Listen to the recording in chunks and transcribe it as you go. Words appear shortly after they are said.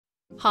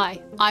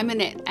Hi, I'm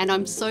Annette and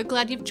I'm so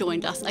glad you've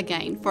joined us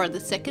again for the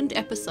second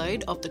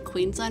episode of the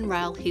Queensland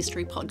Rail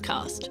History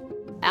Podcast.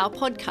 Our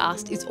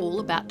podcast is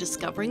all about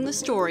discovering the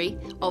story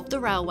of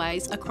the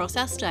railways across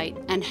our state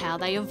and how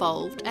they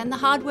evolved and the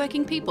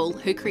hardworking people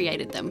who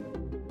created them.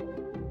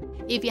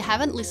 If you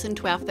haven't listened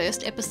to our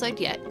first episode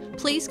yet,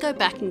 please go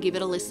back and give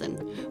it a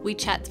listen. We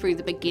chat through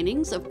the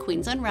beginnings of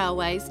Queensland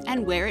Railways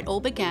and where it all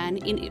began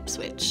in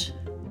Ipswich.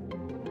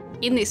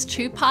 In this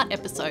two-part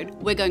episode,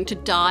 we're going to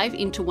dive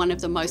into one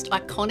of the most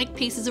iconic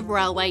pieces of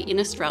railway in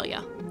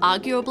Australia,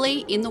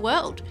 arguably in the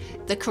world,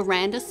 the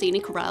Kuranda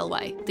Scenic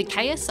Railway, the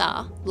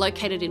KSR,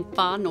 located in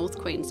Far North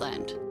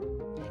Queensland.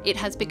 It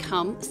has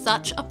become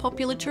such a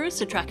popular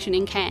tourist attraction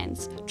in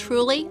Cairns,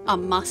 truly a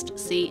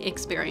must-see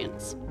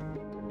experience.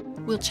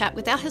 We'll chat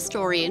with our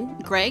historian,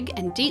 Greg,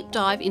 and deep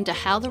dive into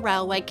how the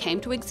railway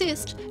came to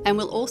exist, and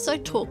we'll also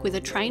talk with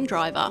a train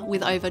driver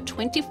with over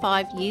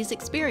 25 years'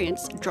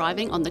 experience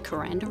driving on the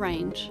Kuranda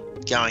Range.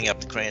 Going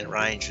up the Kuranda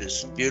Range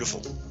was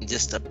beautiful.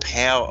 Just the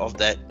power of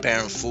that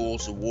Barron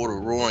Falls, the water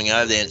roaring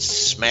over there and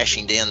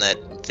smashing down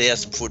that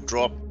 1,000-foot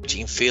drop. You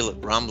can feel it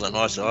rumbling.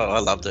 I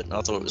loved it.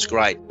 I thought it was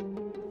great.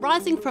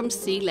 Rising from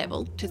sea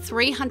level to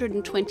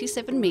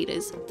 327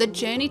 metres, the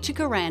journey to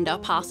Kuranda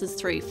passes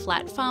through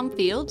flat farm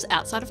fields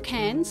outside of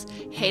Cairns,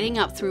 heading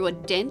up through a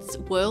dense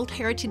World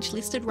Heritage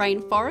listed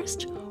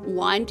rainforest,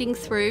 winding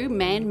through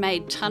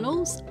man-made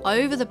tunnels,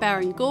 over the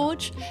Barron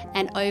Gorge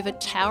and over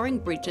towering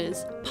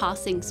bridges,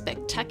 passing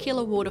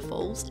spectacular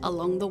waterfalls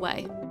along the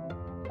way.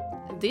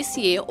 This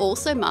year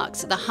also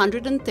marks the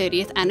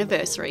 130th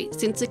anniversary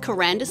since the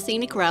Kuranda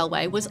Scenic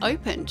Railway was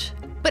opened.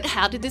 But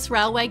how did this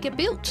railway get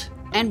built?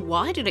 And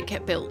why did it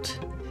get built?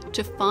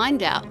 To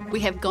find out, we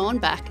have gone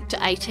back to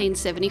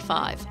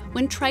 1875,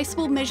 when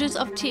traceable measures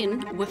of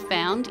tin were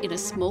found in a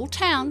small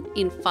town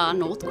in Far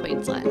North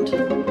Queensland.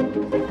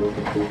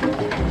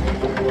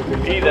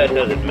 Be that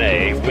as it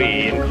may,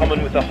 we, in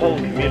common with the whole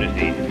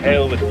community,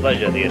 hail with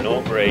pleasure the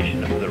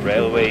inauguration of the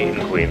railway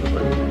in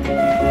Queensland.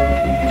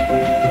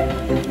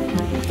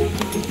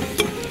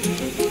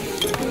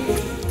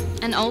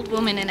 An old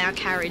woman in our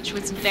carriage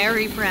was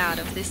very proud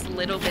of this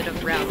little bit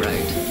of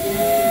railroad.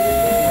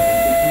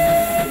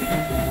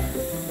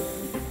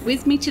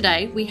 With me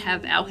today, we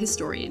have our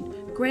historian,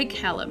 Greg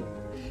Hallam.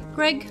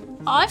 Greg,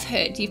 I've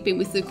heard you've been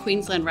with the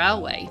Queensland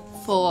Railway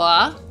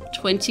for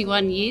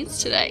 21 years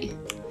today.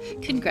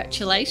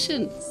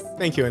 Congratulations.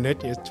 Thank you,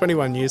 Annette. Yes,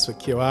 21 years with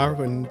QR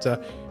and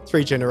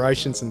 3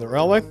 generations in the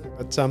railway.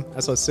 But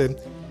as I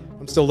said,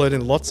 I'm still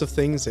learning lots of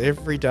things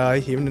every day,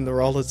 even in the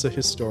role as a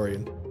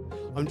historian.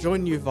 I'm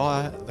joining you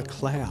via the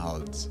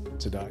clouds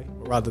today,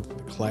 or rather the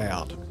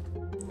cloud.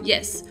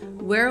 Yes,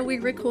 where are we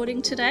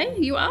recording today,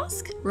 you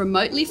ask?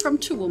 Remotely from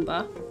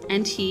Toowoomba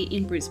and here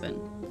in Brisbane.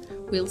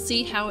 We'll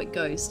see how it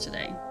goes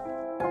today.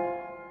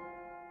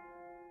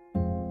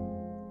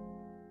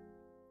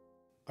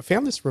 I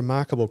found this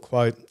remarkable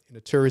quote in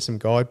a tourism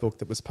guidebook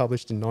that was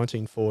published in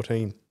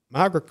 1914.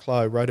 Margaret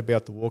Clow wrote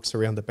about the walks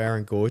around the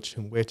Barron Gorge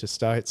and where to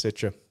stay,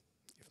 etc.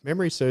 If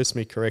memory serves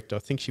me correct, I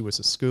think she was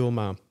a school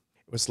mum.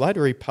 It was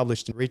later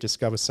republished and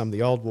rediscovered some of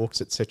the old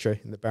walks, etc.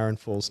 in the Barron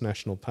Falls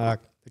National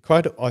Park. The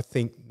quote, I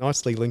think,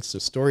 nicely links the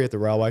story of the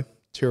railway,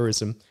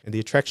 tourism, and the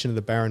attraction of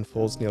the Barron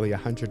Falls nearly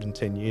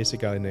 110 years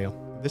ago now.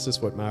 This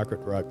is what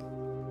Margaret wrote.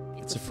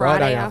 It's a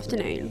Friday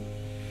afternoon.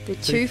 The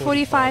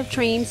 2:45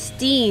 train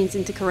steams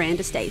into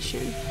Kuranda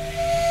Station.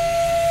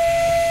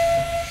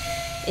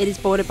 It is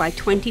boarded by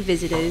 20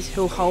 visitors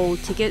who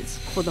hold tickets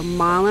for the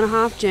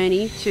 1.5-mile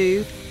journey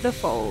to the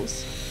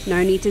falls.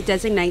 No need to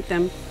designate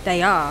them,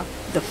 they are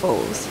the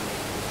falls.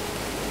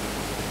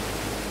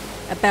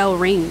 A bell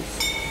rings,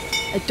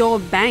 a door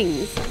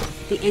bangs,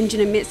 the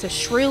engine emits a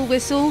shrill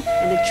whistle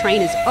and the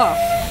train is off.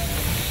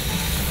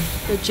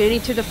 The journey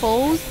to the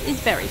falls is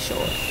very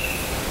short.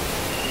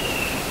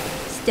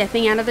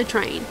 Stepping out of the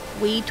train,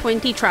 we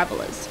 20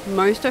 travellers,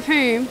 most of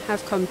whom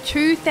have come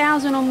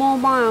 2,000 or more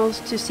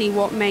miles to see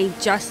what may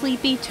justly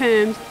be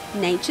termed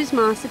nature's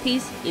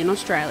masterpiece in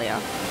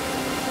Australia.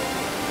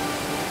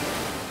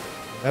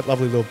 That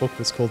lovely little book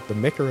was called The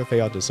Mecca of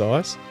Our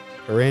Desires,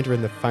 Kuranda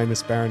and the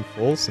Famous Barron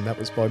Falls, and that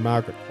was by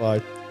Margaret Clow,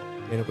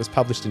 and it was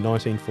published in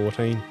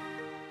 1914.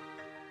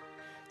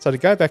 So to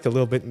go back a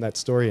little bit in that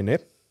story,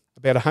 Annette,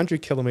 about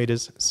 100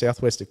 kilometres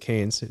southwest of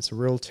Cairns is a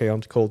rural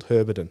town called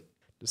Herberton.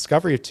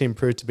 Discovery of tin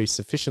proved to be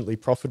sufficiently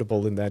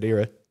profitable in that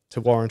era to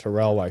warrant a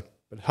railway,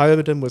 but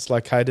Herberton was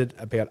located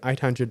about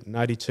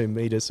 882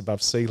 metres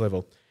above sea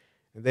level,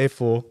 and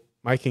therefore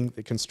making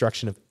the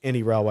construction of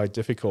any railway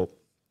difficult.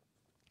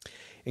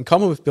 In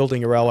common with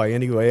building a railway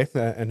anywhere,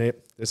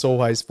 there's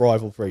always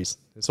rivalries.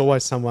 There's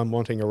always someone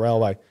wanting a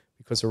railway,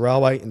 because a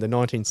railway in the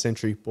 19th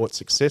century brought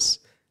success,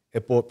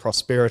 it brought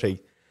prosperity,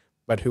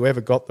 but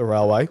whoever got the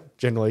railway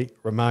generally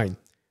remained.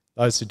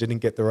 Those who didn't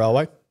get the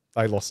railway,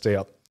 they lost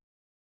out.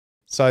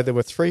 So there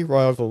were 3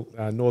 rival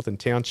northern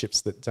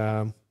townships that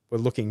were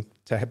looking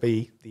to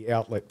be the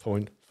outlet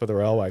point for the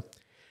railway.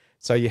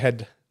 So you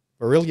had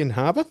Marillion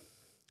Harbour,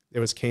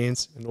 there was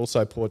Cairns, and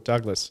also Port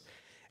Douglas.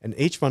 And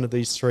each one of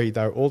these 3,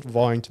 they were all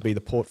vying to be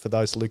the port for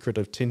those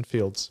lucrative tin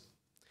fields.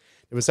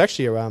 It was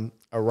actually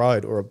a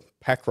road, or a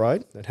pack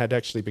road, that had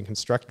actually been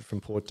constructed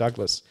from Port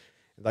Douglas.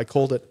 They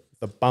called it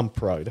the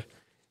Bump Road,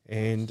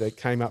 and it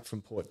came up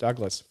from Port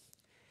Douglas.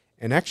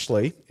 And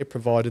actually, it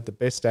provided the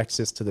best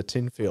access to the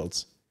tin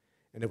fields,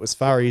 and it was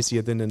far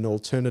easier than an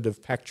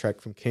alternative pack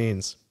track from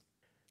Cairns.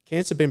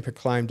 Cairns had been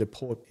proclaimed a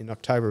port in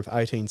October of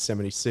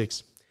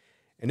 1876,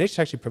 and it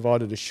actually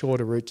provided a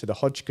shorter route to the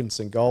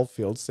Hodgkinson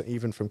goldfields than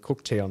even from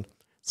Cooktown.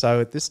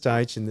 So at this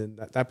stage, in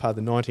that part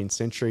of the 19th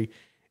century,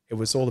 it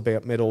was all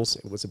about metals,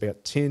 it was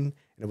about tin,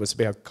 and it was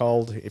about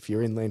gold if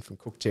you're inland from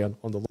Cooktown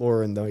on the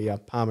Laura and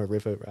the Palmer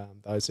River,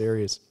 those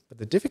areas. But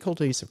the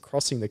difficulties of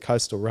crossing the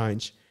coastal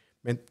range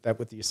meant that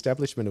with the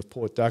establishment of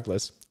Port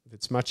Douglas, with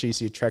its much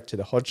easier track to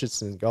the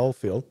Hodgkinson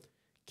goldfield,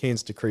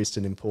 Cairns decreased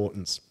in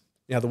importance.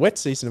 Now, the wet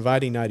season of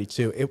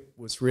 1882, it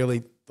was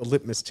really the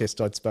litmus test,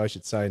 I suppose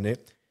you'd say,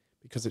 Annette,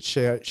 because it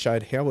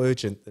showed how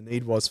urgent the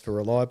need was for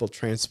reliable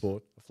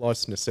transport of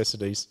life's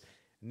necessities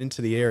and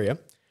into the area,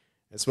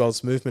 as well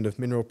as movement of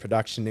mineral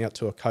production out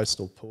to a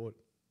coastal port.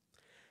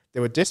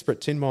 There were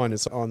desperate tin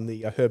miners on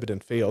the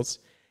Herberton fields,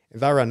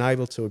 and they were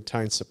unable to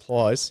obtain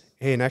supplies,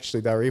 and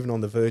actually they were even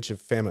on the verge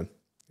of famine.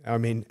 I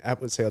mean,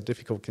 that was how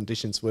difficult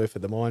conditions were for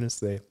the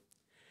miners there.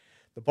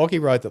 The boggy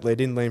road that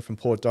led inland from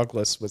Port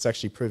Douglas was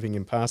actually proving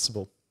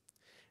impassable.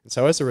 And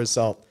so as a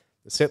result,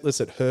 the settlers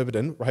at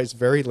Herberton raised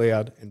very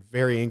loud and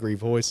very angry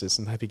voices,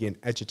 and they began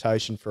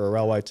agitation for a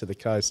railway to the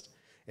coast.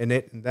 And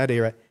in that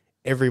era,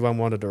 everyone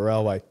wanted a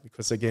railway,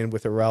 because again,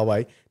 with a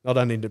railway, not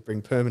only did it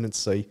bring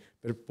permanency,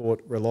 but it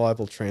brought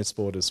reliable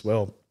transport as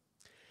well.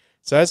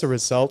 So as a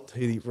result,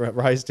 he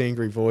raised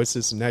angry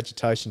voices and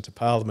agitation to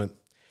Parliament.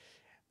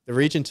 The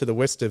region to the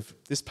west of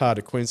this part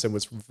of Queensland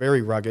was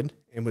very rugged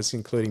and was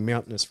including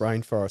mountainous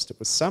rainforest. It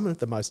was some of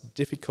the most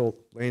difficult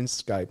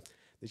landscape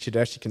that you'd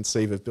actually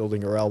conceive of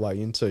building a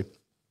railway into.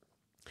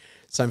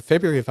 So in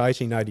February of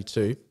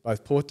 1882,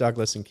 both Port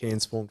Douglas and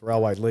Cairns formed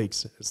railway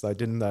leagues, as they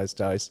did in those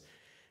days,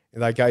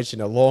 and they engaged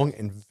in a long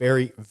and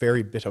very,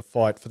 very bitter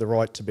fight for the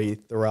right to be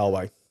the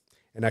railway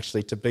and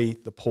actually to be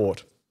the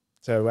port.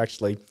 So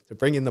actually to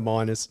bring in the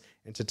miners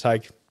and to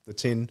take the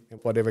tin and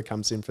whatever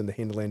comes in from the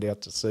hinterland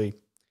out to sea.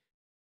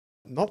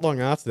 Not long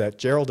after that,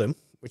 Geraldton,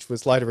 which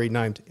was later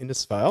renamed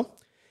Innisfail,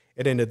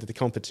 it entered the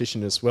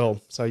competition as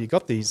well. So you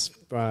got these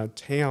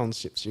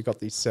townships, you got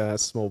these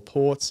small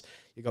ports,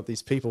 you got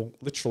these people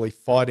literally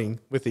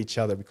fighting with each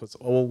other because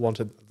all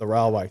wanted the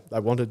railway. They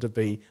wanted to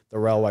be the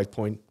railway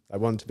point. They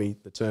wanted to be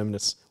the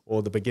terminus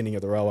or the beginning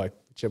of the railway,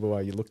 whichever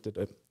way you looked at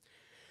it.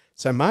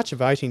 So in March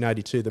of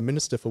 1882, the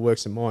Minister for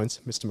Works and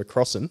Mines, Mr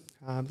McCrossan,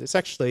 there's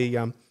actually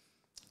a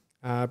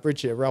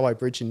railway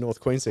bridge in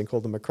North Queensland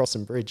called the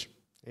McCrossan Bridge,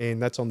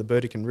 and that's on the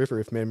Burdekin River,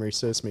 if memory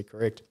serves me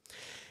correct.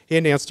 He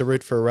announced a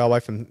route for a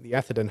railway from the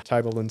Atherton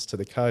tablelands to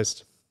the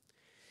coast.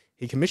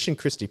 He commissioned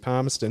Christy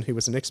Palmerston, who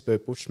was an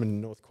expert bushman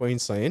in North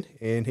Queensland,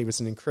 and he was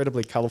an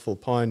incredibly colourful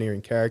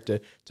pioneering character,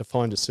 to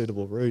find a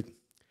suitable route.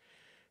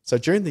 So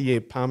during the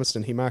year,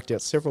 Palmerston, he marked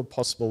out several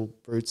possible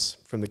routes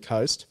from the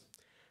coast.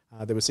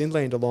 There was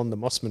inland along the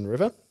Mossman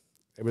River.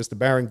 There was the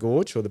Barron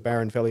Gorge, or the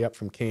Barron Valley up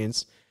from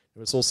Cairns.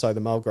 There was also the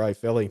Mulgrave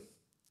Valley.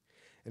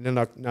 And in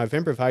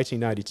November of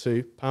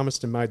 1882,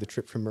 Palmerston made the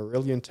trip from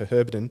Marillion to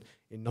Herberton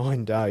in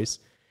 9 days,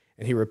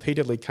 and he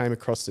repeatedly came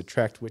across the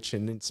tract which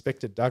an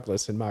Inspector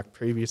Douglas had marked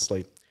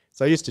previously.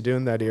 So they used to do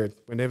in that area,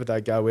 whenever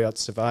they go out,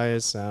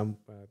 surveyors,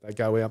 they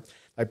go out,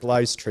 they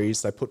blaze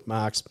trees, they put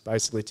marks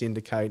basically to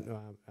indicate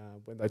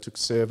when they took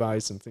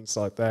surveys and things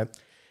like that.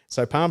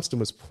 So Palmerston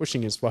was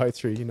pushing his way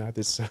through,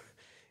 this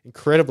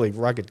incredibly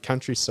rugged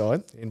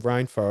countryside in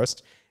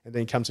rainforest, and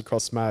then he comes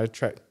across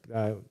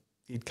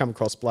he'd come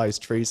across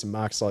blazed trees and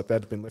marks like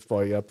that had been left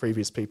by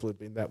previous people who'd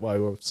been that way,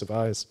 or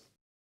surveyors.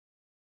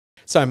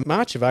 So in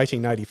March of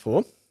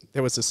 1884,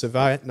 there was a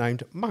surveyor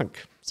named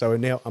Monk. So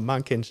now a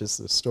Monk enters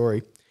the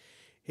story.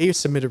 He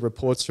submitted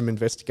reports from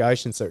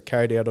investigations that were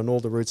carried out on all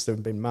the routes that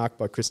had been marked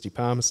by Christy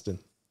Palmerston.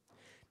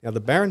 Now the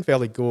Barron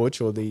Valley Gorge,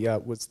 or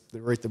was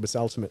the route that was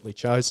ultimately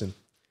chosen.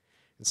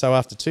 And so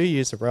after 2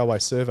 years of railway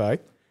survey,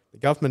 the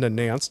government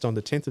announced on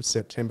the 10th of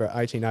September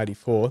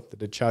 1884 that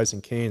it had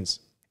chosen Cairns.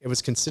 It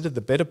was considered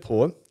the better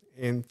port,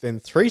 and then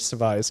 3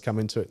 surveyors come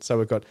into it. So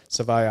we've got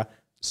Surveyor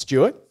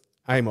Stewart,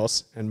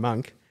 Amos and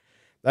Monk.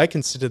 They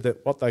considered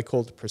that what they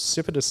called the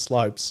precipitous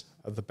slopes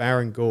of the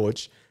Barron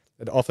Gorge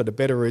that offered a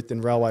better route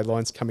than railway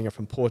lines coming up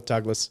from Port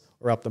Douglas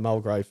or up the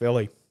Mulgrave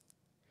Valley.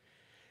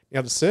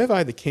 Now the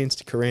survey of the Cairns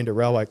to Kuranda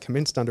Railway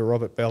commenced under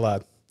Robert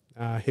Ballard,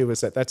 who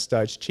was at that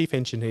stage Chief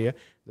Engineer of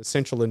the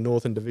Central and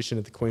Northern Division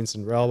of the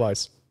Queensland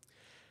Railways.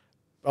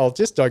 I'll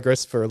just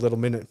digress for a little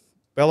minute.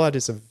 Ballard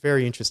is a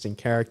very interesting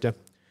character.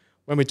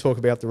 When we talk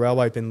about the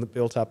railway being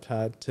built up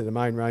to the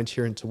main range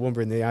here in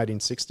Toowoomba in the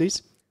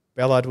 1860s,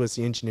 Ballard was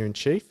the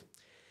engineer-in-chief.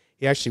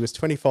 He actually was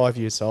 25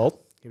 years old.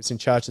 He was in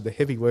charge of the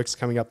heavy works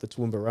coming up the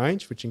Toowoomba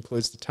Range, which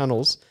includes the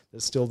tunnels that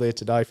are still there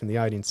today from the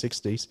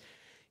 1860s.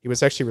 He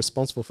was actually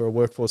responsible for a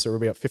workforce of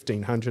about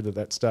 1,500 at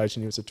that stage,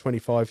 and he was a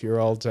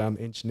 25-year-old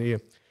engineer.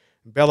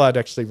 Ballard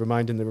actually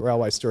remained in the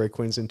Railway Story of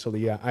Queensland until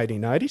the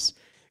 1880s.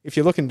 If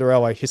you look into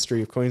railway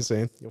history of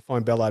Queensland, you'll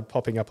find Ballard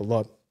popping up a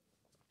lot.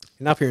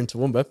 And up here in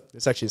Toowoomba,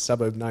 there's actually a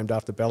suburb named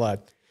after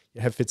Ballard.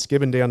 You have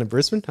Fitzgibbon down in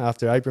Brisbane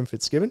after Abram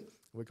Fitzgibbon.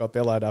 We've got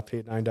Ballard up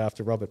here named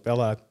after Robert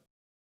Ballard.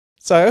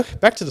 So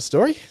back to the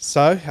story.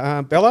 So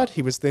Ballard,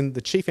 he was then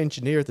the chief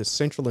engineer of the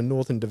Central and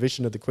Northern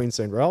Division of the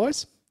Queensland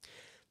Railways.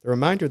 The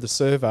remainder of the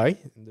survey,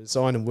 and the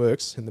design and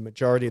works, and the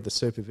majority of the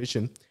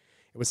supervision,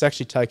 it was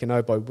actually taken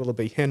over by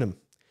Willoughby Henham,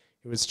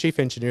 who was chief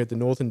engineer of the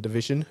Northern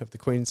Division of the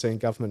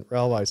Queensland Government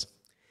Railways.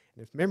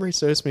 And if memory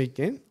serves me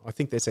again, I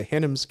think there's a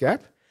Henham's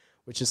Gap,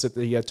 which is at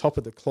the top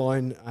of the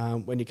climb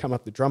when you come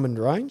up the Drummond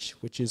Range,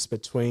 which is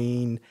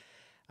between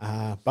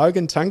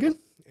Bogan Tungan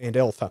and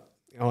Alpha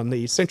on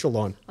the central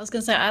line. I was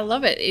going to say, I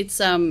love it. It's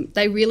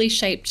they really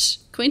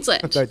shaped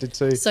Queensland. They did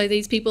too. So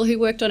these people who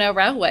worked on our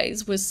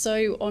railways were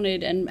so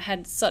honoured and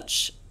had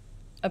such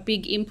a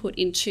big input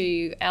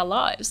into our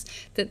lives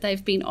that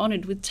they've been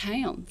honoured with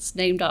towns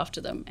named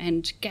after them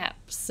and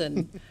gaps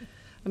and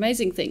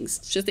amazing things.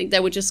 To think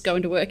they were just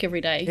going to work every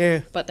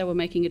day, but they were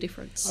making a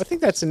difference. I think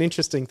that's an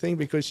interesting thing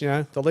because,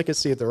 the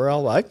legacy of the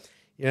railway,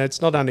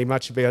 it's not only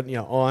much about,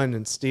 iron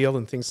and steel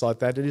and things like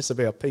that. It is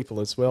about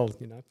people as well,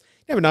 You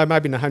never know,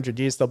 maybe in 100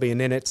 years there'll be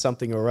an Annette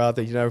something or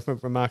other,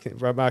 remarking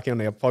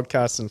on our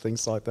podcasts and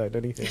things like that,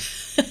 anything.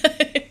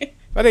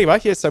 But anyway,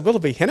 so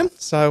Willoughby Henham.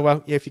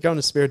 So, if you go in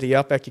the spirit of the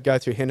outback, you go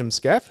through Henham's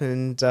Gap,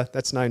 and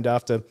that's named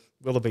after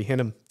Willoughby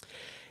Henham.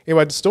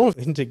 Anyway, the storm of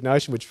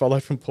indignation which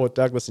followed from Port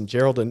Douglas and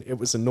Geraldton, it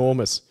was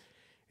enormous.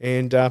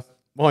 And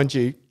mind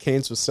you,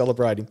 Cairns was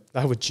celebrating.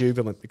 They were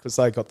jubilant because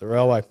they got the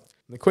railway.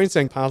 In the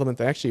Queensland Parliament,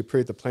 they actually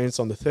approved the plans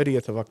on the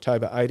 30th of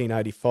October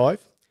 1885,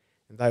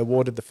 and they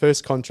awarded the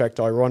first contract,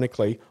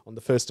 ironically, on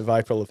the 1st of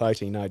April of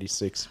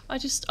 1886.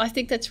 I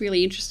think that's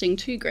really interesting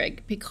too,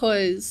 Greg,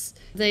 because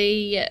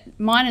the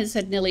miners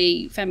had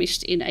nearly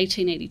famished in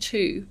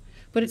 1882,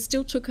 but it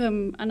still took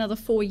them another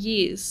 4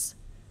 years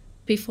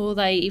before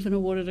they even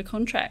awarded a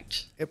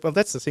contract. Well,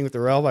 that's the thing with the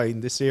railway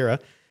in this era.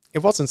 It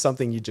wasn't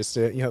something you just,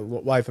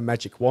 wave a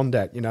magic wand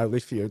at,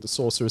 if you're the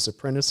sorcerer's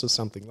apprentice or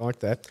something like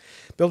that.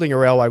 Building a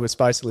railway was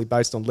basically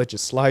based on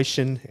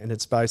legislation, and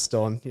it's based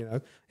on,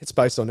 it's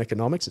based on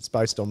economics, it's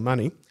based on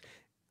money.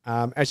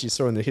 As you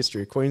saw in the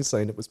history of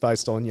Queensland, it was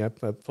based on,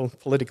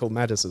 political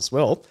matters as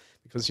well,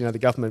 because, the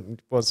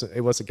government was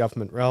a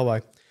government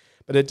railway.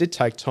 But it did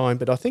take time,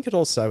 but I think it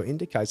also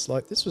indicates,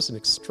 this was an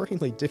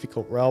extremely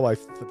difficult railway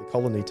for the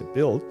colony to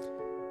build.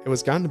 It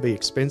was going to be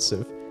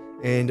expensive,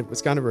 and it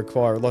was going to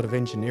require a lot of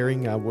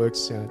engineering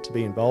works to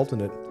be involved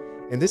in it.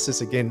 And this is,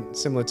 again,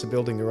 similar to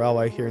building the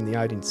railway here in the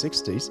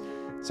 1860s.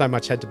 So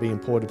much had to be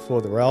imported for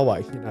the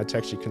railway, to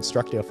actually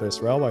construct our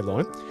first railway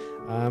line.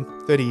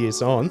 30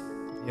 years on,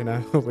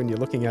 when you're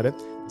looking at it,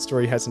 the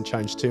story hasn't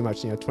changed too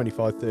much,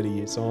 25, 30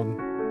 years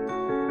on.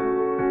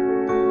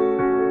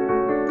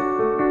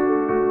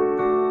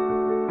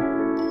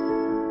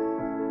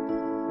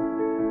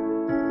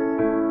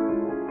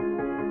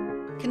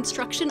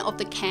 Construction of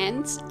the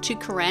Cairns to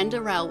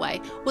Kuranda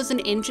Railway was an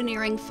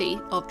engineering feat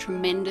of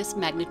tremendous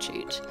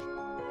magnitude.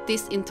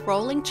 This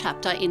enthralling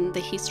chapter in the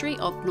history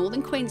of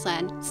Northern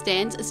Queensland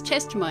stands as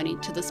testimony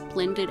to the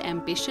splendid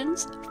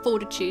ambitions,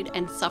 fortitude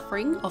and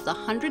suffering of the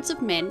hundreds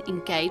of men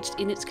engaged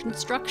in its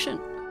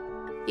construction.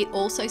 It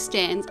also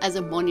stands as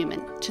a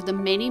monument to the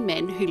many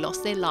men who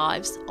lost their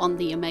lives on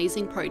the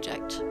amazing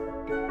project.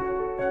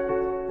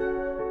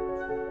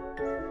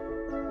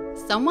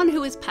 Someone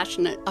who is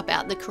passionate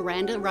about the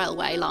Kuranda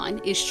railway line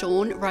is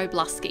Sean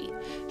Robluski.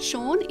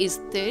 Sean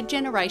is third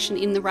generation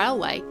in the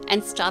railway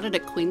and started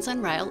at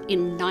Queensland Rail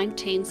in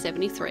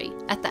 1973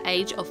 at the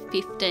age of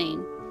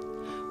 15.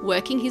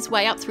 Working his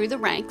way up through the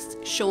ranks,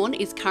 Sean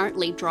is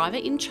currently driver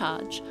in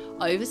charge,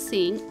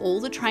 overseeing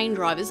all the train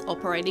drivers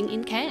operating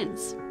in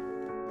Cairns.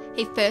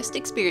 He first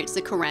experienced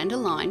the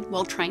Kuranda line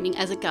while training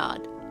as a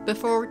guard,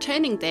 before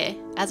returning there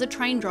as a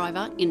train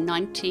driver in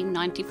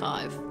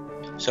 1995.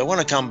 So when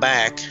I come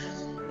back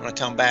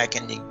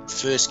and you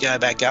first go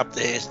back up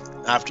there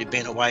after you've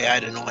been away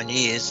 8 or 9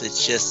 years,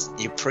 it's just,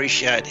 you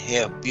appreciate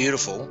how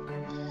beautiful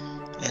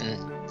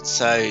and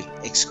so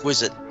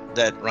exquisite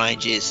that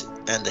range is,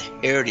 and the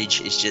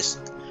heritage is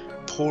just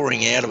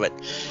pouring out of it.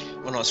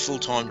 When I was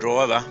full-time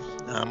driver,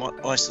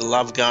 I used to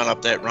love going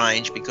up that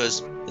range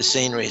because the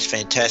scenery is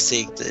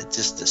fantastic,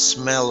 just the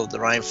smell of the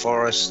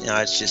rainforest,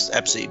 it's just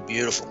absolutely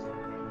beautiful.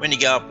 When you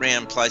go up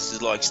around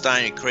places like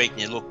Stony Creek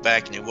and you look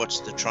back and you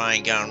watch the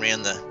train going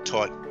around the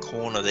tight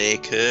corner there,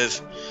 curve,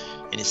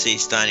 and you see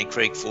Stony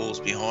Creek Falls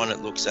behind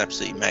it, looks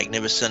absolutely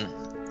magnificent.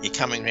 You're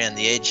coming around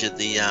the edge of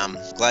the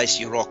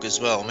glacier rock as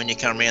well. When you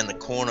come around the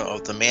corner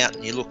of the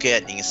mountain, you look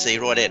out and you can see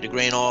right out to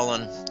Green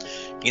Island.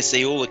 You can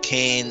see all the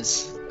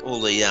Cairns, all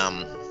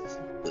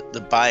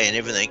the bay and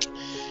everything,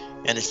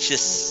 and it's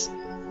just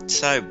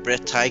so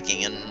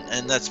breathtaking.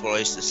 And that's what I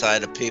used to say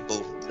to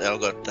people. I've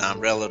got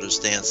relatives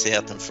down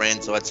south and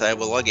friends. I'd say,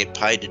 well, I get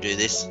paid to do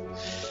this,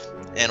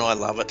 and I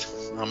love it.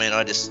 I mean,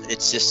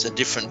 it's just a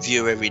different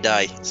view every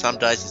day. Some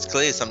days it's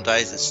clear, some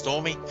days it's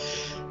stormy,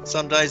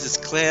 some days it's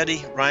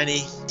cloudy,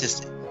 rainy.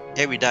 Just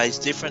every day is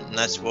different, and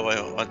that's why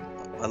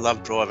I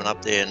love driving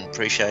up there and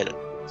appreciate it.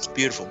 It's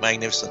beautiful,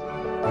 magnificent.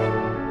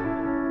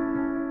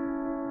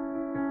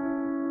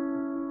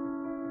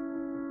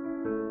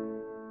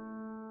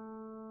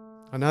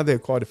 I know there are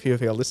quite a few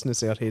of our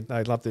listeners out here,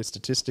 they love their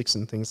statistics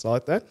and things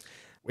like that.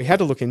 We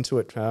had a look into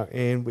it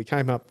and we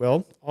came up,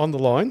 well, on the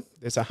line,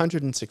 there's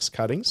 106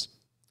 cuttings.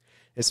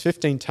 There's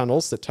 15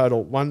 tunnels that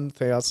total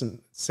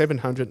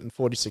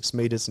 1,746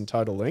 metres in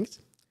total length.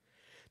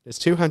 There's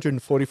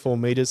 244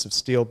 metres of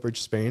steel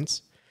bridge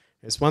spans.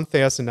 There's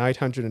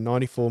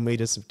 1,894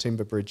 metres of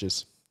timber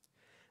bridges.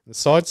 The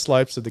side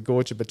slopes of the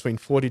gorge are between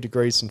 40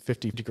 degrees and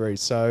 50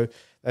 degrees. So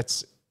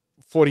that's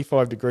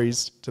 45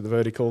 degrees to the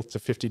vertical to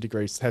 50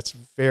 degrees. That's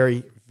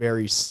very,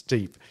 very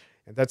steep.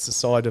 And that's the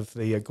side of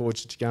the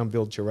gorge that you go and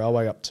build your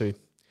railway up to.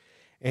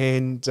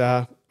 And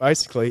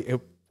basically,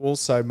 it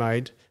also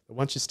made,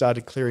 once you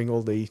started clearing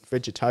all the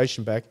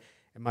vegetation back,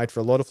 it made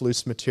for a lot of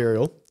loose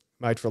material,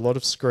 made for a lot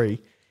of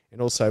scree,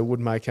 and also would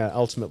make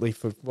ultimately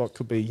for what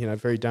could be,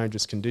 very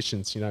dangerous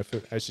conditions,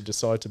 as you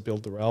decide to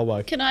build the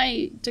railway. Can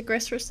I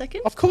digress for a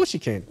second? Of course you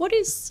can. What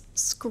is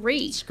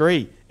scree?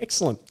 Scree,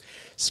 excellent.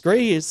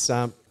 Scree is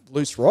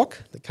loose rock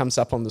that comes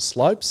up on the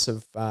slopes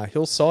of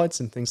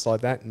hillsides and things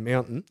like that and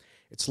mountain.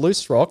 It's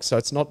loose rock, so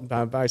it's not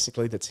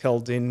basically that's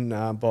held in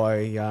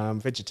by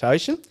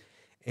vegetation,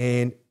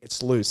 and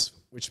it's loose,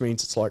 which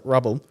means it's like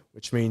rubble,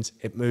 which means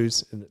it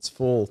moves and it's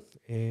fall.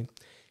 And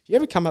if you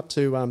ever come up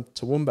to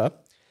Toowoomba,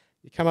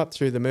 you come up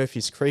through the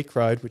Murphy's Creek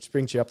Road, which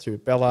brings you up through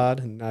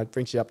Ballard and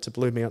brings you up to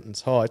Blue Mountains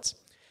Heights.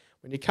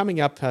 When you're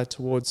coming up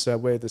towards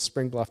where the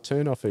Spring Bluff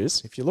turnoff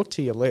is, if you look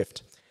to your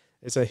left,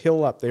 there's a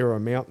hill up there or a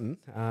mountain,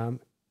 and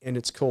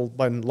it's called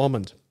Ben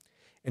Lomond.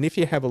 And if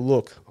you have a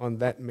look on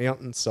that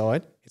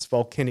mountainside, it's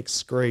volcanic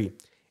scree.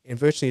 And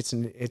virtually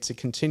it's a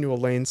continual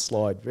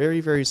landslide, very,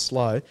 very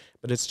slow,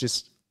 but it's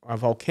just a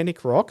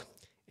volcanic rock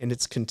and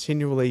it's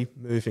continually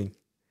moving.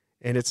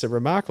 And it's a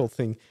remarkable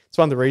thing. It's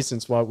one of the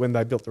reasons why when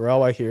they built the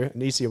railway here,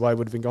 an easier way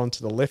would have been gone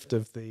to the left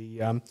of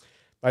the,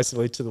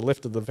 basically to the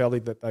left of the valley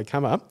that they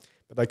come up,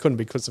 but they couldn't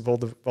because of all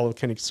the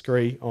volcanic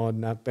scree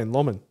on Ben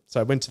Lomond. So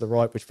I went to the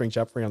right, which brings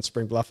you up around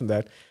Spring Bluff and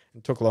that,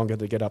 and took longer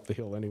to get up the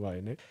hill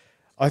anyway.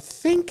 I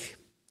think,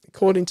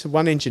 according to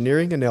one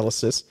engineering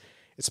analysis,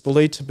 it's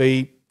believed to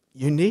be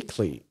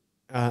uniquely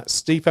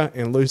steeper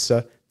and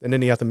looser than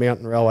any other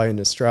mountain railway in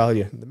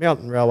Australia. The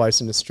mountain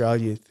railways in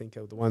Australia, I think,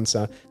 are the ones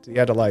to the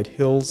Adelaide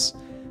Hills,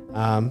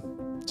 to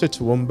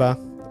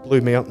Toowoomba, the Blue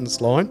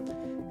Mountains line,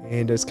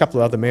 and there's a couple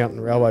of other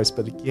mountain railways,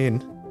 but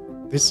again,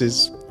 this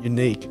is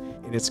unique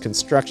in its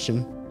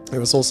construction. It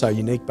was also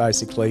unique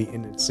basically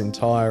in its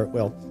entire,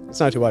 well, there's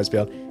no two ways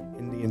about it,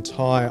 in the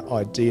entire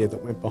idea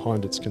that went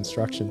behind its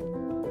construction.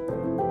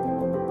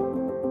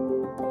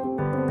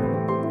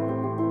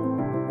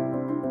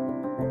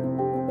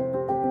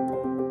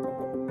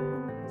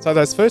 So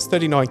those first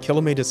 39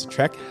 kilometres of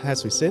track,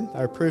 as we said, they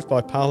were approved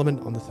by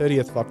Parliament on the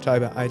 30th of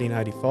October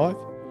 1885.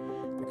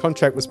 The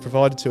contract was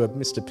provided to a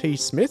Mr P.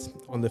 Smith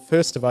on the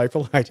 1st of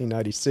April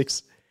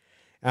 1886,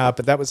 but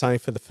that was only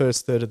for the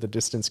first third of the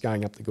distance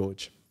going up the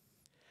gorge.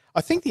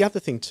 I think the other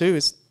thing too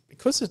is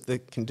because of the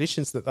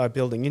conditions that they're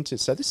building into,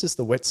 so this is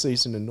the wet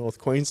season in North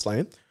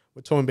Queensland,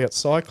 we're talking about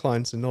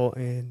cyclones and all,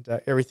 and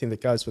everything that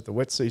goes with the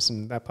wet season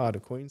in that part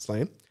of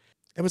Queensland.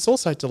 There was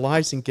also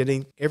delays in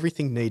getting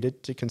everything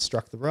needed to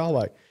construct the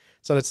railway.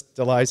 So it's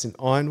delays in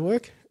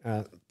ironwork,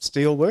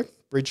 steel work,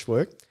 bridge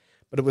work,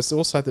 but it was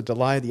also the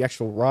delay of the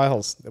actual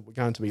rails that were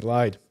going to be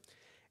laid.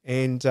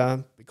 And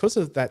because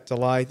of that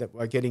delay that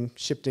were getting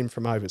shipped in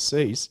from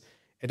overseas,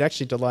 it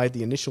actually delayed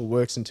the initial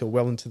works until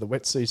well into the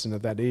wet season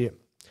of that year.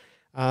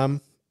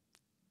 And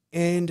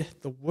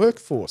the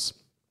workforce,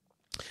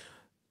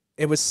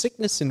 there was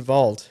sickness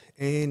involved.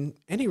 And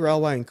any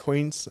railway in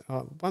Queens,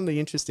 one of the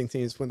interesting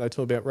things when they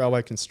talk about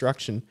railway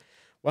construction,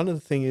 one of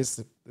the things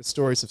is the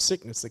stories of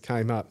sickness that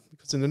came up.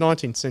 Because in the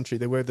 19th century,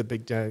 there were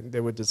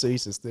there were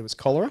diseases. There was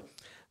cholera,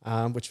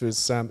 which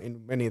was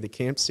in many of the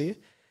camps here.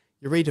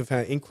 You read of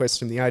inquests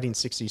from the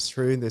 1860s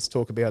through, and there's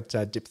talk about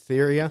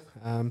diphtheria.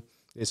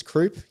 There's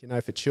croup,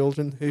 for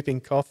children,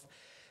 whooping cough.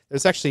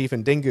 There's actually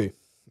even dengue.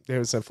 There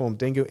was a form of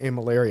dengue and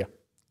malaria.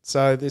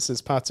 So this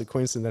is parts of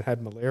Queensland that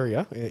had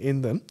malaria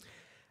in them.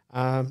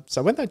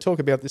 So when they talk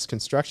about this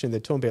construction, they're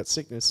talking about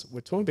sickness.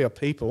 We're talking about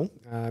people,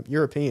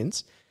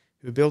 Europeans,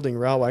 who are building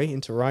railway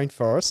into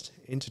rainforest,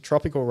 into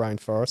tropical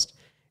rainforest,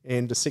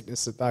 and the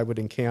sickness that they would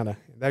encounter.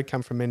 They'd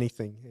come from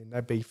anything, and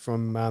they'd be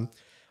from,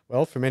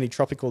 from any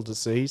tropical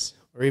disease,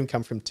 or even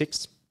come from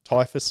ticks,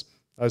 typhus,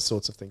 those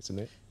sorts of things in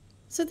there.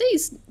 So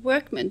these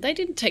workmen, they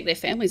didn't take their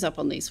families up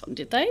on these one,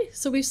 did they?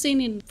 So we've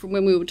seen from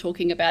when we were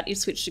talking about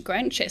Ipswich to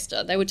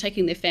Grantchester, they were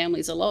taking their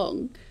families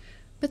along,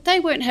 but they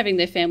weren't having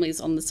their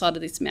families on the side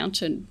of this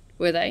mountain,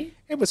 were they?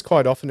 It was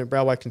quite often in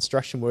railway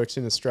construction works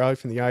in Australia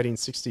from the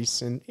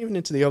 1860s and even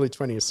into the early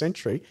 20th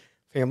century.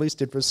 Families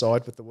did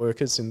reside with the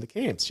workers in the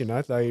camps.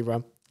 They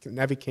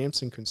navvy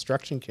camps and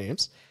construction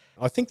camps.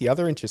 I think the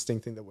other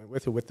interesting thing that went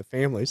with the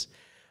families,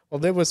 well,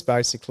 there was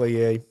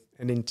basically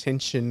an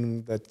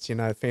intention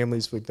that,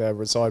 families would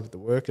reside with the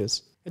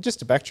workers. And just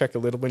to backtrack a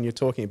little, when you're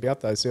talking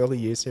about those early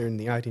years here in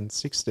the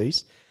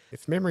 1860s,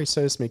 If memory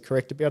serves me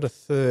correct, about a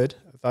third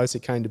of those who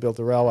came to build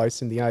the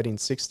railways in the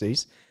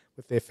 1860s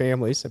with their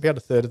families, about a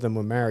third of them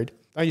were married.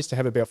 They used to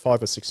have about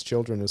 5 or 6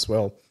 children as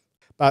well.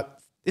 But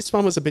this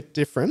one was a bit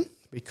different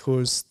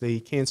because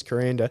the Cairns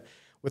Kuranda,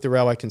 with the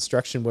railway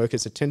construction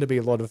workers, it tended to be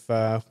a lot of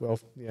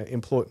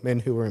men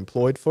who were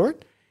employed for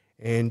it,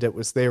 and it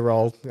was their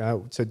role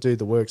to do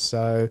the work.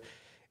 So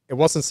it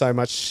wasn't so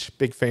much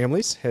big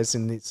families as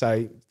in,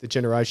 say, the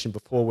generation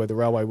before where the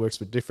railway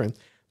works were different.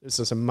 This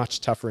was a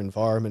much tougher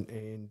environment,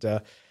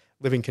 and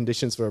living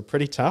conditions were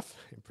pretty tough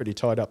and pretty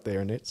tight up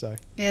there in it. So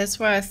yeah, that's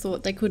why I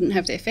thought they couldn't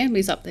have their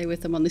families up there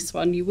with them on this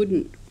one. You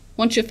wouldn't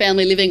want your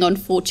family living on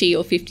 40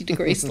 or 50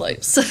 degree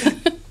slopes.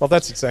 Well,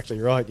 that's exactly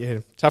right,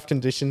 yeah. Tough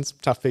conditions,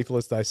 tough people,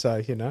 as they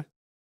say, you know.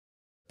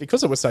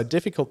 Because it was so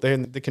difficult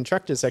then, the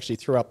contractors actually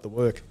threw up the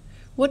work.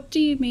 What do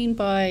you mean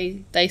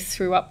by they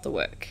threw up the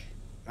work?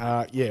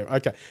 Yeah,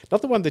 okay.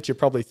 Not the one that you're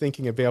probably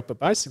thinking about, but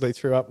basically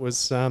threw up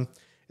was,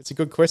 it's a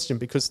good question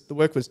because the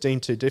work was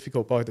deemed too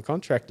difficult by the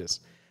contractors.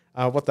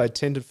 What they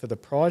tended for the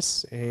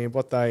price and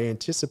what they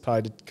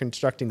anticipated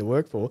constructing the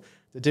work for,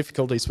 the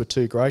difficulties were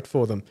too great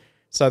for them.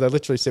 So they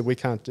literally said, we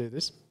can't do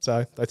this.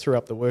 So they threw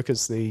up the work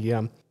as they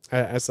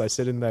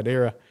said in that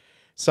era.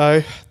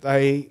 So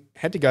they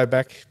had to go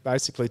back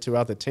basically to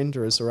other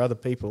tenderers or other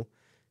people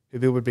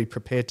who would be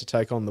prepared to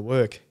take on the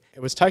work. It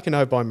was taken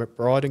over by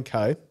McBride and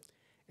Co.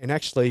 And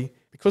actually,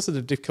 because of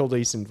the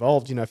difficulties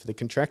involved, you know, for the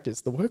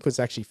contractors, the work was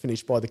actually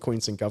finished by the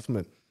Queensland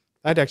government.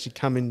 They'd actually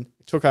come in,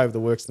 took over the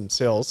works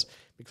themselves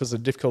because of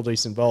the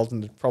difficulties involved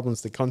and the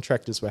problems the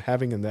contractors were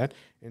having in that.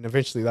 And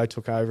eventually they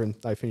took over and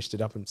they finished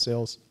it up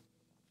themselves.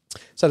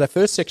 So the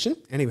first section,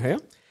 anyhow,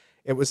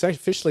 it was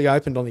officially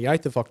opened on the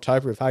 8th of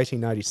October of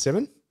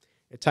 1887.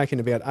 It taken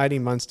about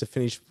 18 months to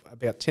finish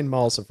about 10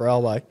 miles of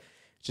railway,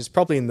 which is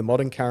probably in the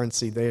modern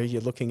currency there,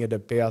 you're looking at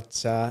about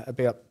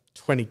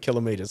 20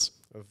 kilometres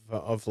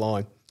of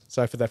line.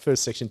 So for that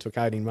first section, it took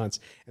 18 months.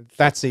 And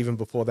that's even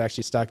before they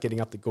actually start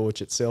getting up the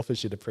gorge itself,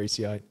 as you'd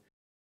appreciate.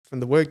 From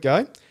the word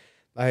go,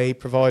 they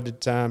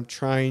provided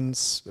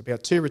trains,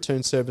 about 2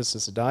 return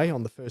services a day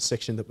on the first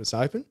section that was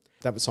open.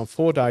 That was on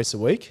 4 days a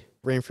week.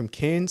 Ran from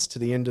Cairns to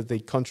the end of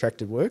the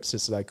contracted works,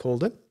 as they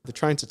called it. The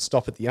trains would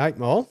stop at the 8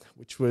 Mile,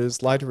 which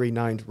was later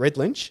renamed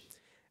Redlinch,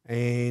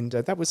 and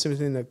that was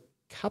within a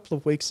couple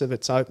of weeks of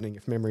its opening,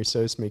 if memory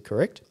serves me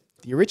correct.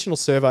 The original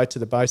survey to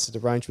the base of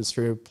the range was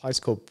through a place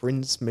called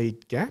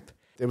Brinsmead Gap.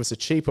 There was a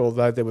cheaper,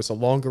 although there was a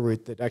longer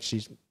route that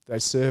actually they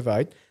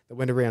surveyed that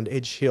went around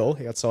Edge Hill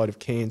outside of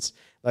Cairns.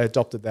 They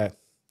adopted that.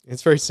 And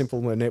it's very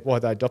simple why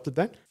they adopted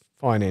that.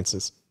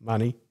 Finances,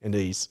 money and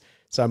ease.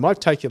 So it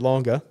might take you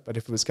longer, but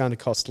if it was going to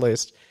cost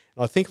less,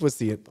 and I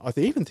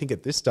even think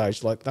at this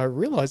stage, like they were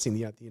realising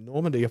the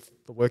enormity of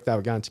the work they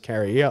were going to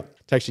carry out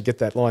to actually get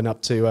that line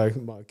up to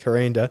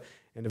Kuranda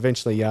and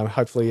eventually,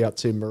 hopefully, out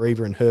to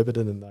Mareeba and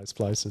Herberton and those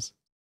places.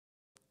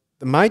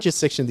 The major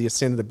section of the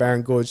ascent of the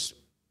Barron Gorge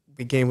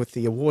began with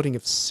the awarding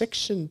of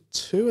Section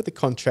 2 of the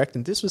contract,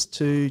 and this was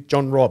to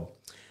John Robb.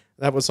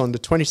 That was on the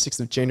 26th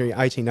of January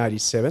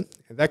 1887,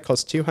 and that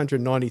cost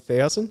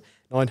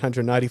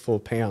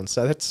 £290,984.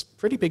 So that's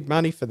pretty big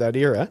money for that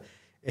era.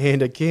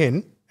 And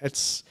again,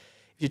 if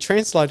you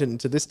translate it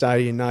into this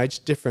day and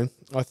age, different.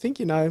 I think,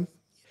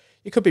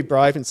 you could be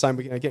brave and saying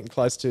we're getting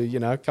close to,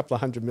 a couple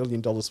of $100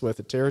 million worth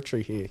of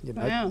territory here.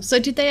 Wow. So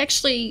did they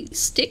actually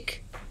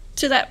stick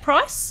to that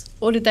price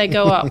or did they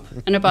go up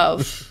and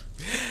above?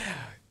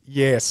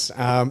 Yes,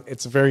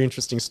 it's a very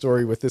interesting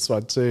story with this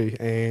one too.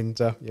 And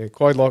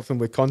quite often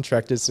with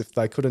contractors, if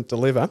they couldn't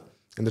deliver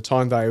in the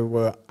time they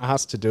were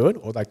asked to do it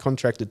or they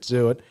contracted to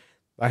do it,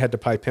 they had to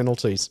pay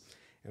penalties.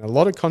 And a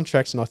lot of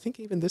contracts, and I think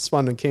even this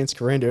one in Cairns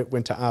Kuranda,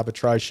 went to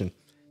arbitration,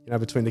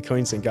 between the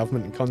Queensland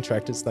government and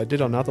contractors. They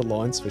did on other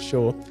lines for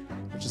sure,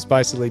 which is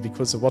basically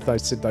because of what they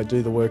said they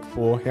do the work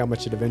for, how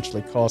much it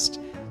eventually cost,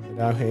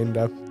 and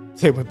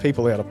there were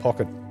people out of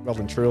pocket, well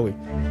and truly.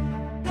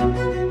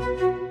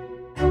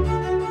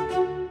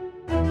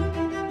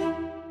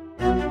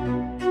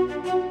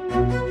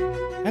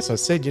 As I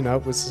said,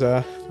 it was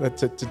to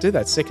do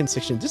that second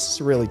section. This is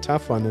a really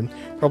tough one, and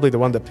probably the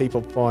one that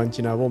people find,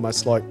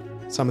 almost like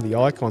some of the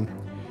icon.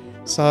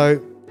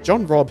 So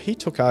John Robb, he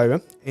took over,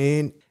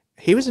 and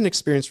he was an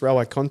experienced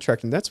railway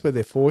contractor, and that's where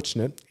they're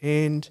fortunate.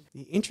 And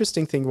the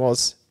interesting thing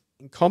was,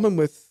 in common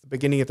with the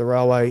beginning of the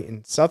railway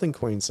in southern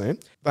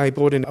Queensland, they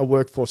brought in a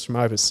workforce from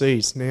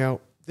overseas. Now,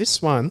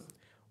 this one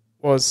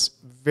was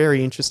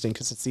very interesting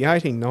because it's the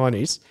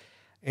 1890s,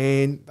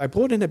 and they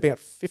brought in about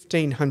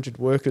 1,500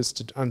 workers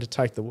to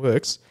undertake the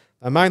works.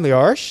 They're mainly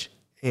Irish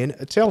and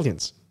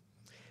Italians.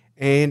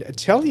 And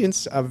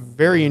Italians are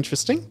very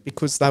interesting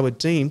because they were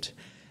deemed,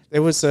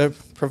 there was a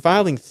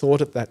prevailing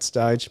thought at that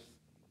stage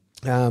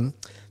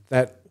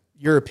that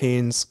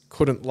Europeans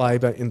couldn't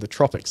labour in the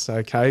tropics,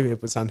 okay?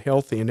 It was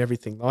unhealthy and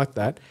everything like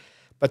that.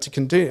 But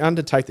to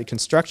undertake the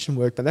construction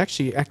work, they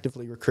actually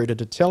actively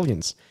recruited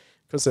Italians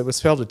because it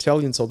was felt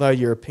Italians, although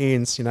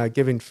Europeans,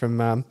 giving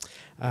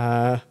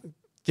a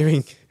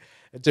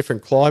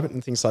different climate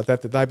and things like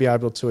that, that they'd be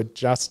able to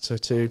adjust to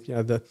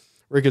the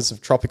rigours of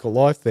tropical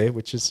life there,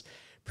 which is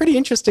Pretty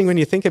interesting when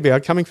you think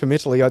about it. Coming from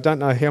Italy, I don't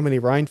know how many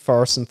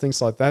rainforests and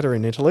things like that are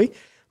in Italy,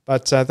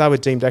 but they were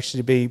deemed actually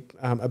to be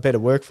a better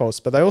workforce.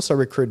 But they also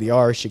recruited the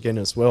Irish again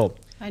as well.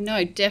 I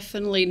know,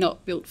 definitely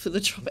not built for the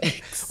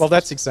tropics. Well,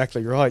 that's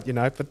exactly right, you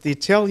know. But the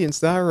Italians,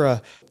 they're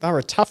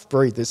a tough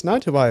breed. There's no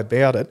two way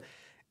about it.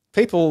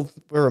 People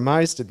were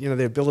amazed at,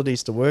 their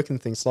abilities to work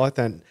and things like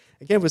that. And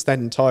again, it was that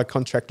entire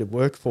contracted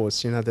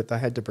workforce, that they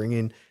had to bring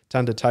in to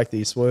undertake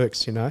these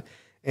works,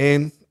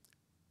 And,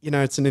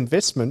 it's an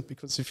investment,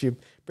 because if you're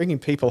bringing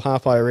people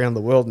halfway around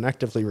the world and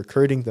actively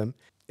recruiting them,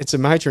 it's a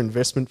major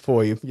investment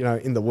for you,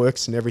 in the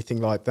works and everything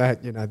like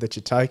that, that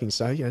you're taking.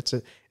 So,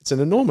 it's an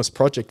enormous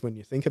project when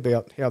you think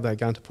about how they're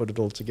going to put it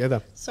all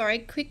together. Sorry,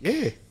 quick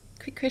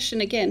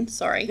question again.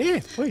 Sorry.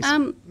 Yeah, please.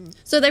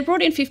 So they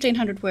brought in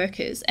 1,500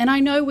 workers, and I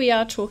know we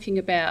are talking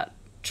about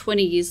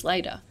 20 years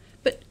later,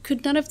 but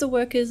could none of the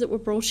workers that were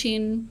brought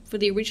in for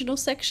the original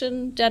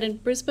section down in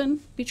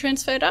Brisbane be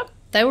transferred up?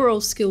 They were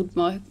all skilled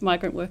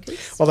migrant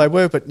workers. Well, they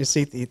were, but you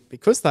see,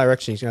 because they were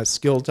actually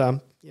skilled,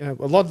 a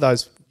lot of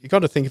those, you've got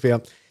to think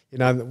about,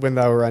 when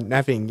they were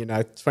navvying,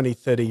 20,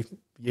 30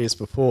 years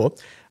before,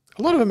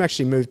 a lot of them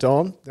actually moved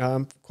on.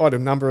 Quite a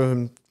number of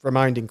them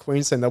remained in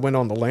Queensland. They went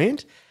on the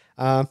land.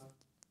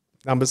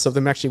 Numbers of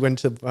them actually went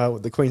to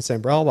the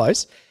Queensland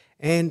Railways.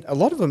 And a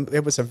lot of them,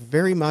 there was a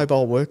very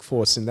mobile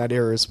workforce in that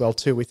area as well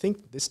too. We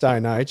think this day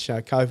and age,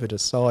 COVID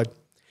aside,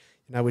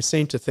 we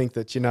seem to think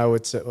that,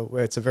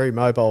 it's a very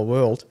mobile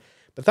world.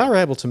 But they were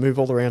able to move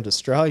all around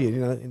Australia,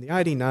 in the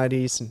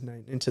 1880s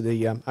and into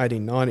the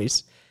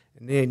 1890s.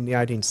 And then in the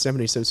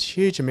 1870s, there was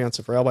huge amounts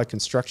of railway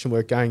construction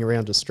work going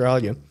around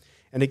Australia.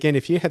 And again,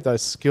 if you had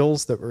those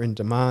skills that were in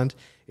demand,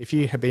 if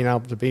you had been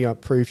able to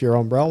prove your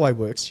own railway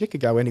works, you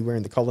could go anywhere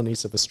in the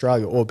colonies of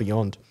Australia or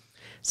beyond.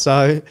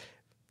 So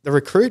the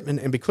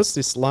recruitment, and because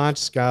this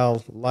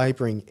large-scale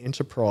labouring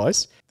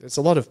enterprise, there's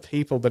a lot of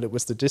people, but it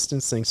was the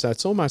distance thing. So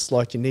it's almost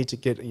like you need to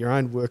get your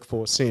own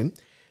workforce in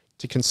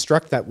to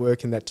construct that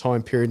work in that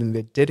time period, and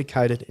they're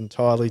dedicated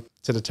entirely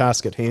to the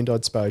task at hand, I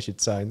suppose you'd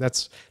say. And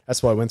that's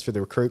why I went through the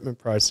recruitment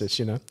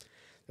process,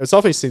 There's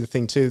obviously the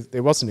thing too,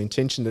 there was an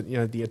intention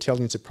that, the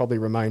Italians would probably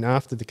remain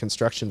after the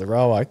construction of the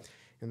railway,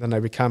 and then they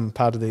become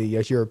part of the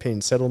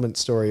European settlement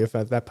story of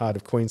that part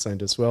of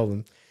Queensland as well.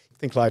 And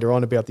think later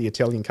on about the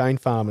Italian cane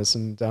farmers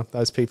and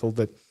those people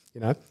that,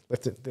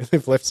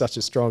 they've left such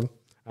a strong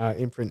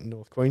imprint in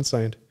North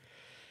Queensland.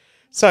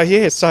 So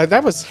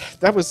that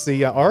was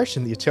the Irish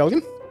and the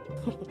Italian.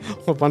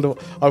 I wonder,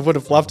 I would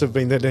have loved to have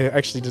been there to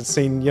actually to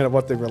seen,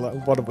 what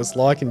it was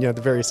like, and,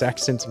 the various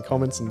accents and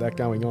comments and that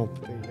going on.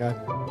 There you go.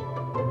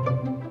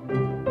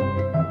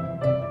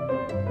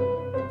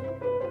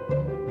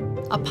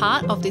 A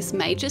part of this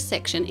major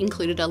section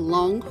included a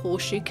long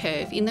horseshoe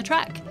curve in the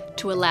track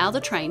to allow the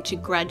train to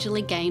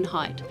gradually gain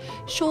height.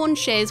 Sean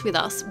shares with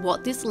us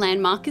what this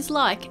landmark is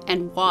like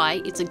and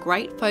why it's a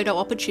great photo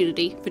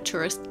opportunity for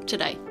tourists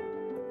today.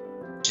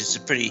 It's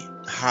a pretty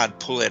hard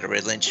pull out of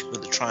Red Lynch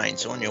with the train,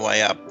 so on your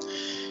way up,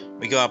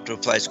 we go up to a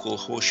place called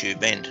Horseshoe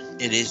Bend.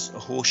 It is a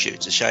horseshoe,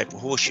 it's a shape of a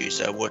horseshoe,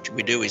 so what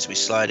we do is we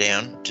slow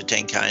down to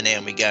 10k an hour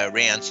and we go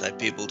around so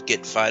people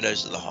get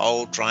photos of the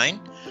whole train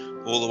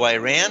all the way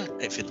around.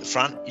 If you're at the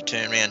front, you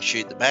turn around and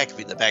shoot the back. If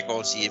you're at the back,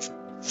 obviously you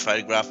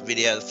photograph a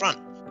video of the front.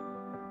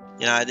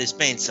 There's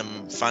been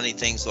some funny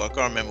things, like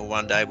I remember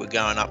one day we're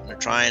going up in a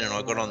train and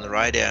I got on the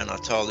radio and I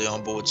told the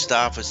onboard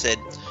staff, I said,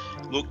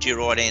 look to your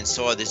right hand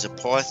side, there's a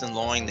python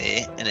lying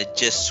there and it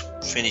just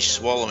finished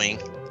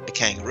swallowing a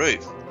kangaroo.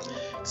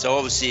 So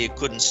obviously it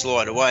couldn't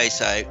slide away,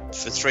 so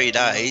for 3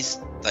 days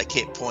they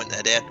kept pointing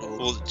that out to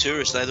all the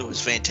tourists. They thought it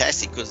was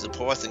fantastic because the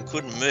python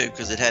couldn't move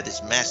because it had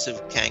this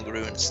massive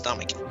kangaroo in its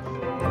stomach.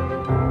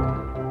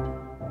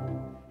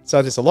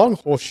 So there's a long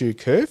horseshoe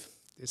curve.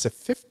 There's a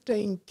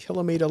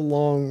 15-kilometre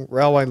long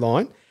railway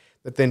line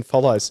that then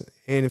follows.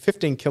 And in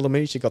 15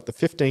 kilometres, you've got the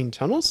 15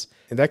 tunnels,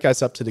 and that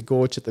goes up to the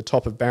gorge at the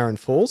top of Barron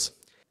Falls.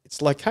 It's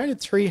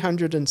located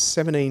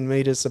 317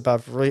 metres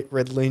above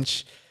Red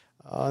Lynch.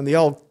 In the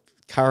old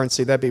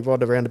currency, that'd be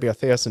around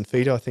about 1,000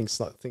 feet, I think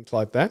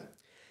like that.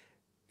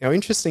 Now,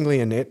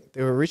 interestingly, Annette,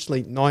 there were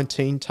originally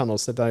 19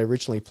 tunnels that they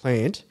originally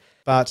planned,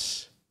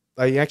 but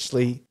they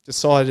actually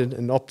decided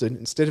and opted,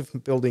 instead of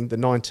building the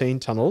 19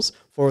 tunnels,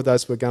 4 of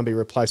those were going to be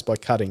replaced by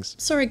cuttings.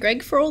 Sorry,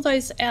 Greg, for all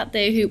those out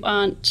there who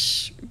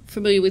aren't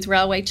familiar with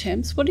railway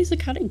terms, what is a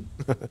cutting?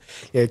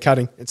 Yeah,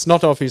 cutting. It's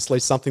not obviously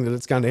something that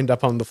it's going to end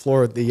up on the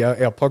floor of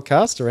our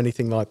podcast or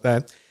anything like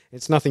that.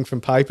 It's nothing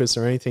from papers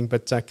or anything,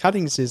 but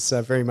cuttings is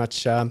very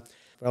much,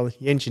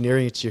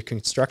 engineering, it's your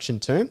construction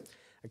term.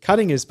 A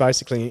cutting is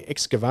basically an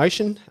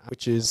excavation,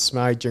 which is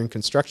made during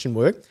construction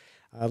work,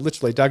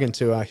 literally dug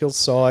into a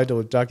hillside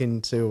or dug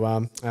into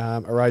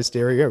a raised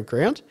area of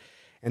ground.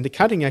 And the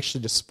cutting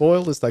actually, the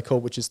spoil, as they call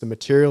it, which is the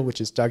material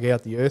which is dug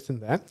out the earth and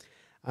that,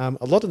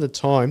 a lot of the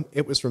time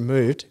it was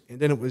removed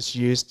and then it was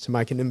used to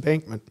make an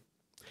embankment.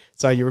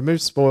 So you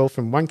remove spoil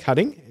from one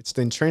cutting, it's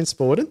then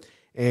transported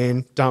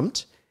and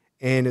dumped,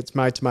 and it's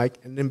made to make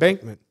an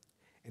embankment.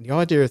 And the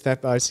idea of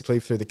that basically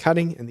through the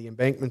cutting and the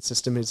embankment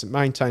system is it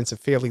maintains a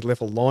fairly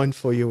level line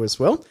for you as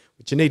well,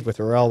 which you need with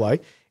a railway.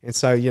 And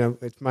so,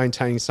 it's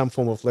maintaining some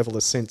form of level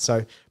ascent.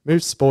 So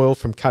moves spoil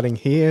from cutting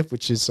here,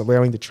 which is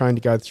allowing the train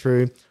to go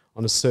through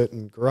on a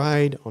certain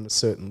grade, on a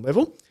certain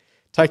level.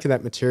 Taking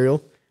that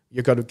material,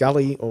 you've got a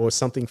gully or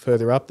something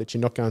further up that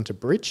you're not going to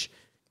bridge.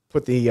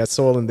 Put the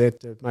soil in there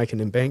to make an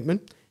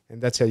embankment,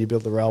 and that's how you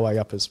build the railway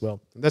up as well.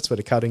 And that's what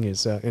a cutting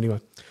is anyway.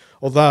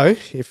 Although,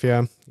 if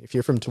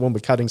you're from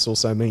Toowoomba, cuttings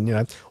also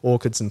mean,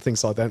 orchids and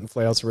things like that and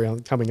flowers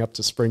around coming up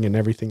to spring and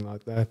everything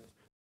like that.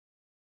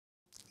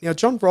 Now,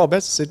 John Robb,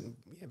 as I said,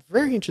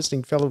 very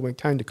interesting fellow when it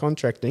came to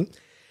contracting.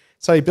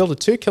 So he built a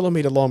 2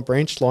 kilometre long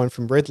branch line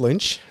from Red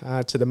Lynch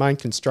to the main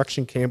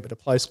construction camp at a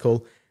place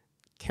called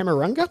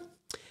Camarunga.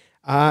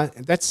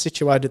 That's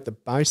situated at the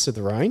base of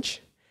the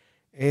range.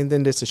 And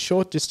then there's a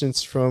short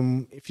distance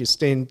from, if you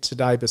stand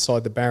today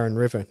beside the Barron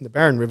River. The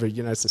Barron River,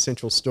 is the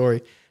central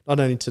story, not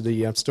only to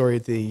the story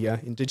of the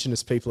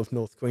Indigenous people of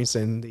North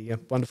Queensland, the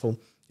wonderful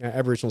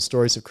Aboriginal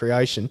stories of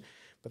creation,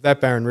 but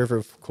that Barron River,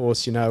 of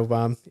course,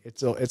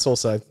 it's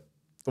also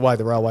the way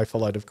the railway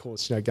followed, of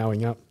course,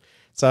 going up.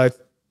 So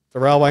the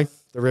railway,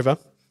 the river,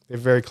 they're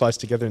very close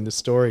together in the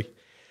story.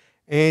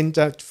 And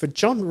for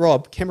John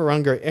Robb,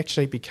 Camarunga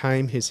actually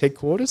became his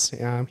headquarters.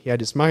 He had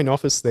his main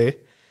office there.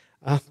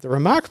 The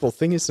remarkable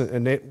thing is,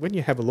 Annette, when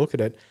you have a look at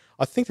it,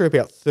 I think there are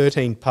about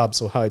 13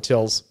 pubs or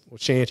hotels or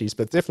shanties,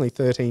 but definitely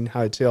 13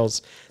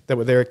 hotels that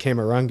were there at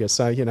Camarunga.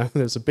 So, there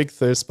was a big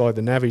thirst by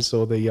the navvies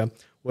or the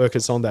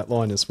workers on that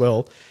line as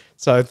well.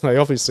 So they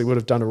obviously would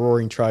have done a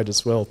roaring trade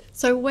as well.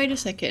 So wait a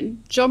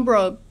second. John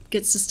Robb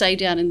gets to stay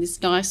down in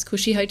this nice,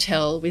 cushy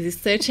hotel with his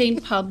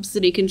 13 pubs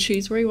that he can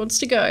choose where he wants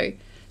to go.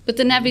 But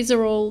the navvies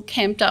are all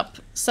camped up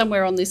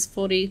somewhere on this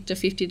 40 to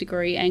 50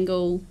 degree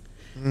angle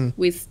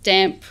with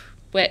damp,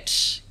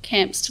 wet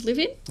camps to live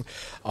in.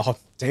 Oh,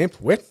 damp,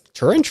 wet,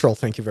 torrential.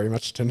 Thank you very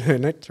much,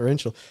 Annette.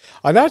 Torrential.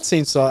 I know it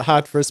seems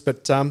hard for us,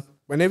 but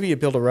whenever you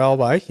build a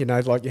railway,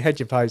 like you had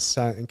your base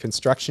in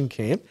construction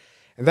camp,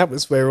 and that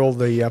was where all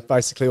the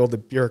basically all the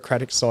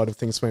bureaucratic side of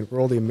things went, where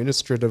all the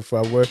administrative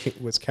work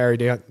was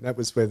carried out. That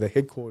was where the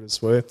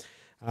headquarters were.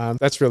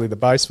 That's really the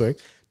base work.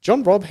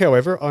 John Robb,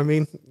 however,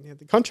 the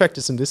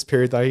contractors in this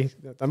period, they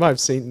might have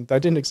seen, they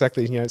didn't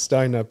exactly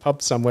stay in a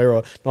pub somewhere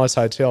or a nice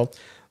hotel.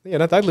 They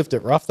lived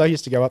it rough. They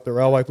used to go up the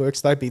railway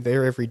works. They'd be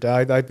there every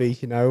day. They'd be,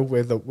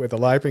 where the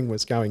labouring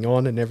was going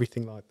on and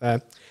everything like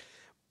that.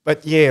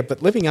 But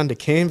living under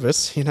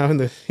canvas, in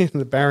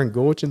the Barron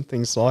Gorge and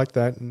things like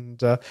that,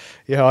 and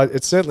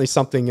it's certainly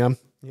something. In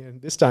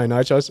this day and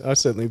age, I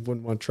certainly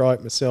wouldn't want to try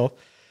it myself.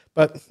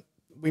 But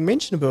we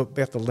mentioned about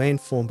the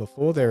landform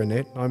before there,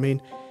 Annette.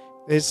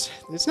 There's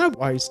no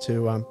ways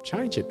to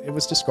change it. It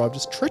was described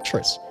as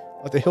treacherous,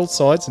 like the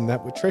hillsides and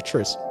that were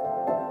treacherous.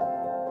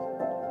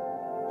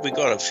 We've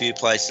got a few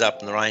places up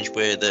in the range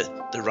where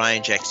the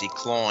range actually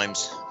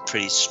climbs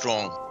pretty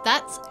strong.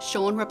 That's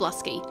Sean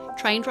Robluski,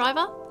 train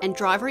driver and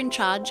driver in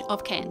charge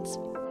of Cairns.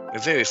 We're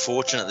very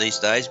fortunate these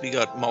days. We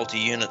got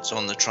multi-units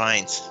on the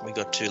trains. We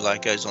got 2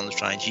 locos on the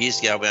trains. Years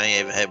ago we only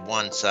ever had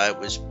one, so it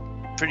was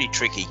pretty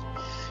tricky.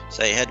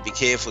 So you had to be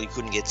careful you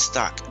couldn't get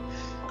stuck.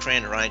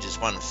 Kuranda Range is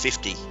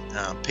 150.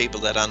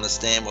 People that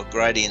understand what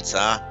gradients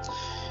are,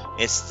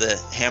 it's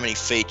how many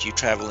feet you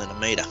travel in a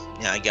metre,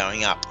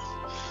 going up.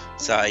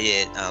 So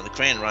the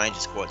Kuranda Range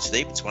is quite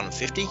steep. It's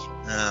 150.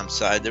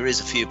 So there is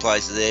a few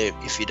places there.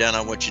 If you don't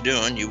know what you're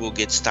doing, you will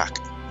get stuck.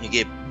 You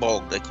get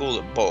bogged. They call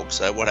it bog.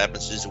 So what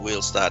happens is the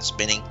wheels start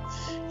spinning,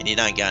 and you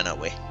don't go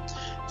nowhere.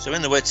 So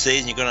in the wet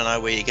season, you've got to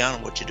know where you're going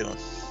and what you're doing.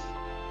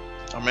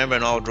 I remember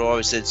an old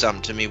driver said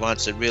something to me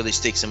once that really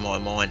sticks in my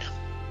mind.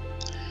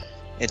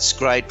 It's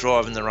great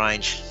driving the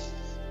range,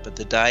 but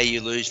the day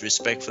you lose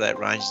respect for that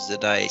range is the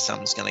day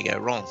something's going to go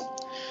wrong.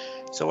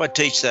 So I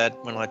teach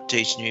that when I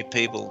teach new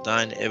people.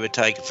 Don't ever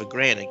take it for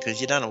granted,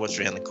 because you don't know what's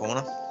around the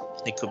corner.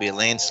 It could be a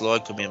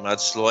landslide, could be a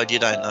mudslide, you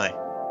don't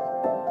know.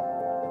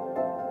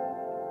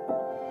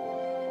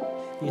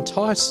 The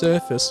entire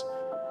surface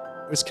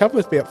was covered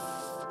with about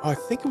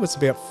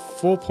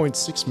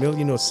 4.6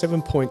 million or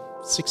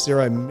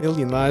 7.60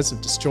 million layers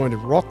of disjointed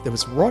rock. There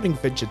was rotting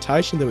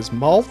vegetation, there was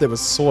mould, there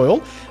was soil,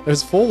 there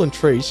was fallen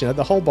trees,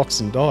 the whole box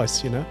and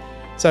dice,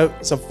 So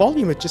it's a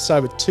volume of just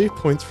over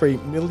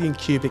 2.3 million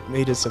cubic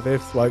metres of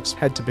earthworks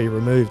had to be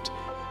removed.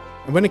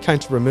 And when it came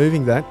to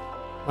removing that,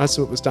 most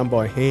of it was done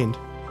by hand.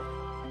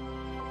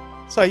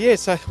 So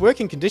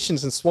working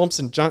conditions in swamps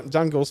and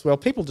jungles, well,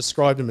 people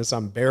described them as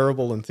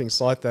unbearable and things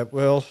like that.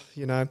 Well,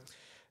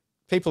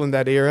 people in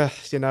that era,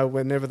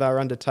 whenever they were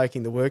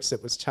undertaking the works,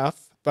 it was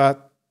tough.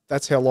 But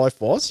that's how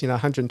life was,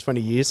 120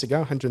 years ago,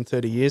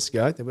 130 years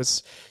ago. There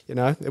was,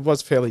 it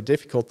was fairly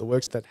difficult, the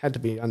works that had to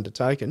be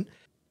undertaken.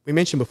 We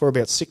mentioned before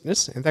about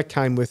sickness, and that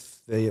came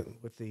with the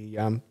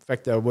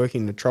fact they were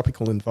working in a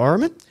tropical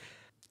environment.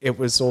 It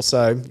was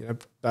also,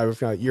 they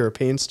were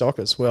European stock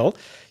as well.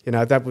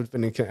 That would have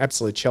been an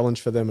absolute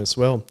challenge for them as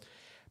well.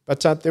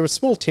 But there were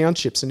small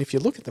townships, and if you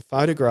look at the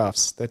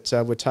photographs that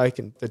were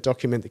taken that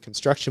document the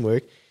construction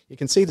work, you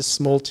can see the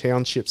small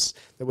townships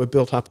that were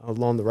built up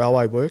along the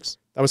railway works.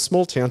 They were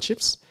small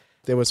townships.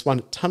 There was one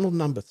at Tunnel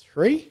Number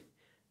 3,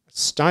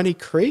 Stony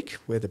Creek,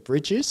 where the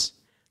bridge is,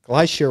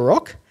 Glacier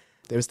Rock.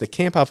 There was the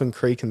Camp Oven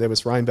Creek, and there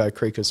was Rainbow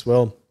Creek as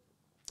well.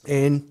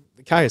 And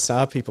the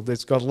KSR people,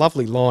 they've got a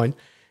lovely line.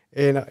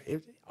 And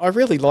I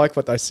really like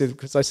what they said,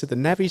 because they said the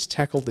navvies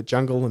tackled the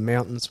jungle and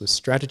mountains with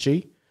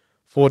strategy,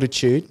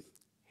 fortitude,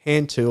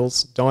 hand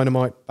tools,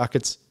 dynamite,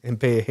 buckets, and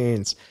bare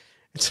hands.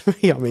 And to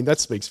me, I mean, that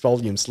speaks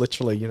volumes,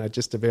 literally,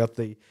 just about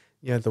the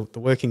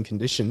working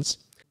conditions.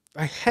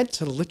 They had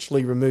to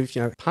literally remove,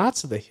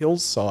 parts of the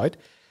hillside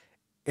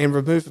and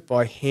remove it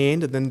by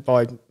hand, and then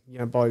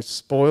by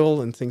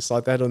spoil and things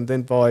like that, and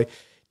then by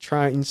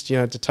trains,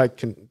 to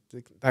take.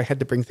 They had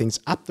to bring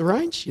things up the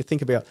range. You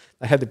think about,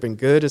 they had to bring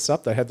girders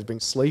up, they had to bring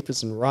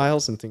sleepers and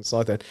rails and things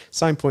like that.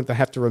 Same point, they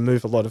have to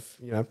remove a lot of,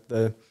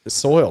 the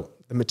soil,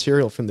 the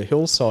material from the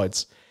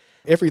hillsides.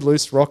 Every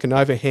loose rock and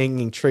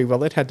overhanging tree, well,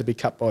 that had to be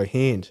cut by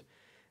hand.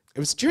 It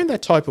was during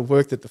that type of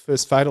work that the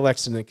first fatal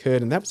accident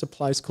occurred, and that was a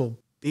place called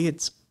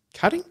Beard's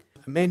Cutting.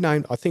 A man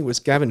named, I think it was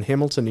Gavin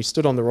Hamilton, he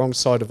stood on the wrong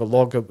side of a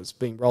log that was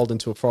being rolled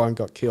into a fire and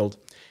got killed.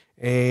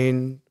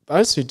 And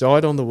those who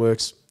died on the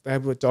works, they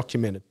were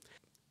documented.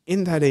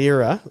 In that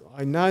era,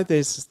 I know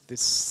there's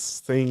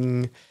this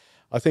thing,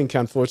 I think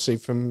unfortunately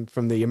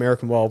from the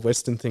American Wild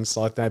West and things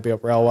like that,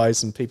 about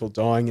railways and people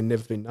dying and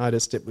never been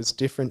noticed. It was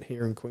different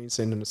here in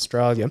Queensland and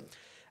Australia.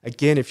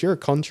 Again, if you're a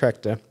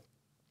contractor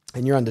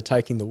and you're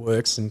undertaking the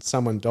works and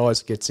someone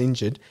dies, gets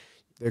injured,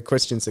 there are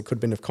questions that could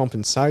have been of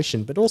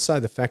compensation, but also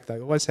the fact they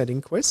always had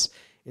inquests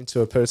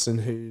into a person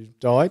who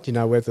died,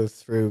 whether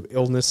through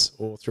illness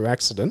or through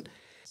accident.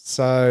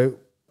 So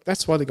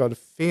that's why they got a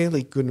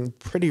fairly good and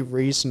pretty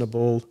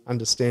reasonable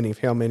understanding of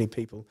how many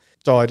people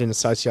died in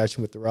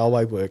association with the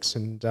railway works.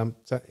 And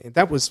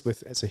that was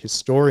as a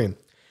historian.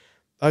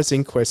 Those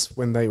inquests,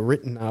 when they're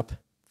written up,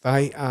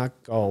 they are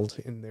gold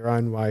in their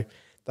own way.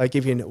 They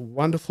give you a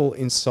wonderful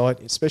insight,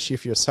 especially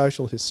if you're a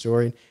social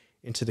historian,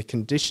 into the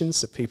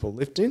conditions that people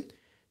lived in,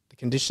 the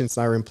conditions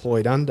they were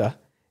employed under,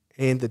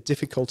 and the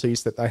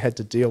difficulties that they had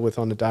to deal with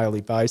on a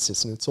daily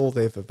basis. And it's all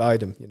there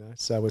verbatim,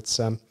 So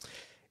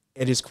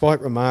it is quite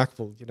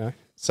remarkable,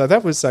 So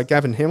that was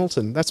Gavin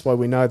Hamilton. That's why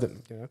we know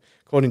that,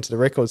 according to the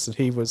records, that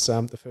he was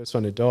the first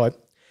one who died.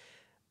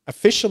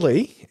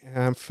 Officially,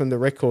 from the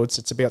records,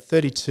 it's about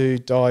 32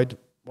 died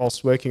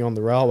whilst working on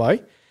the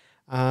railway.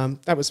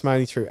 That was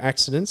mainly through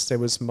accidents. There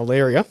was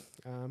malaria.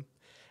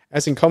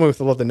 As in common with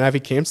a lot of the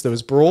navvy camps, there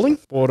was brawling,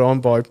 brought on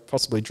by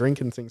possibly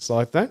drink and things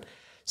like that.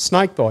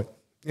 Snakebite.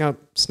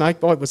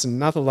 Snakebite was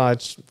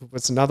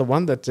another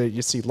one that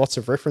you see lots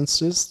of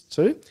references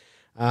to,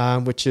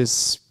 which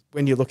is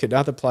when you look at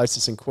other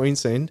places in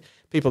Queensland,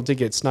 people did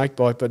get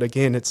snakebite, but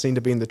again, it seemed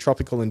to be in the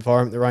tropical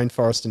environment, the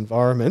rainforest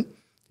environment.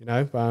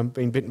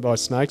 Being bitten by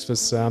snakes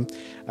was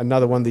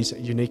another one of these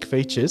unique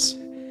features.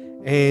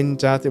 And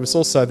there was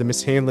also the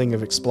mishandling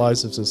of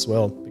explosives as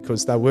well,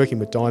 because they were working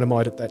with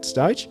dynamite at that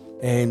stage.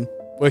 And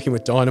working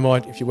with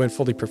dynamite, if you weren't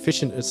fully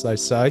proficient, as they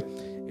say,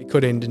 it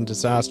could end in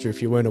disaster if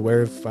you weren't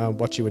aware of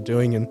what you were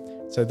doing. And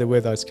so there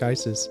were those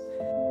cases.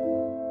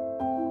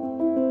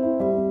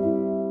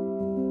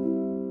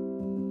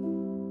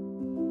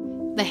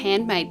 The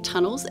handmade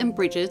tunnels and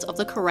bridges of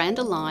the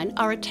Kuranda line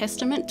are a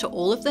testament to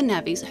all of the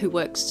navvies who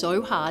worked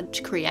so hard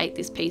to create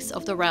this piece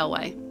of the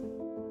railway.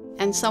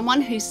 And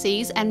someone who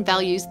sees and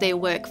values their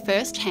work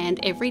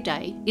firsthand every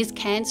day is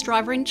Cairns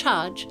driver in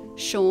charge,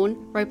 Sean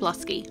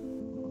Robluski.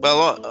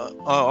 Well,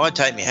 I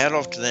take my hat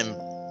off to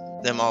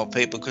them old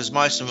people, because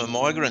most of them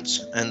are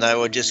migrants and they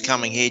were just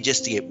coming here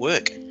just to get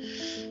work.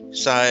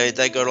 So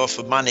they got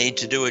offered money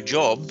to do a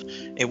job.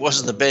 It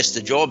wasn't the best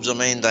of jobs. I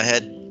mean,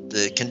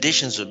 the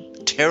conditions were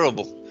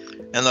terrible,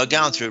 and they're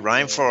going through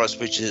rainforest,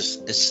 which is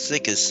as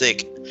thick as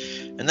thick.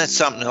 And that's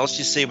something else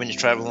you see when you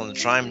travel on the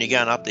train. When you're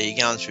going up there, you're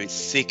going through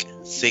thick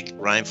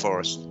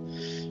rainforest,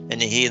 and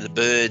you hear the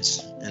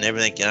birds and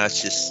everything.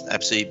 It's just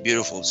absolutely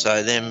beautiful.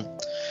 So them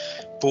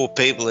poor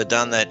people that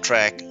done that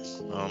track,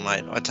 oh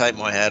mate, I take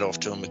my hat off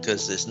to them,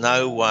 because there's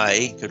no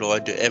way could I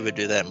ever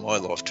do that in my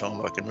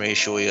lifetime. I can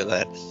reassure you of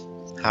that.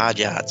 Hard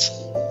yards.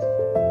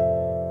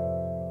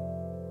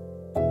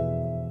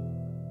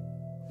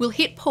 We'll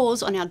hit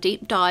pause on our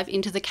deep dive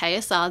into the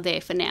KSR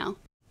there for now.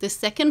 The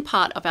second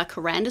part of our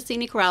Kuranda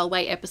Scenic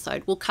Railway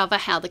episode will cover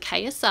how the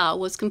KSR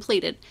was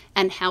completed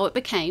and how it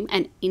became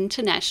an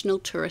international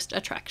tourist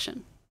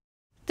attraction.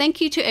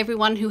 Thank you to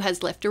everyone who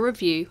has left a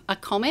review, a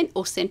comment,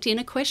 or sent in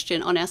a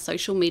question on our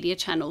social media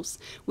channels.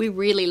 We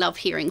really love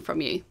hearing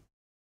from you.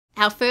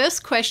 Our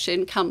first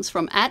question comes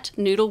from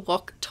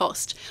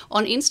 @NoodleWalkTossed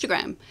on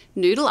Instagram.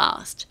 Noodle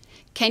asked,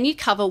 can you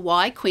cover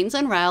why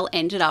Queensland Rail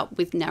ended up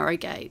with narrow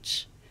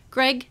gauge?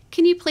 Greg,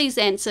 can you please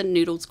answer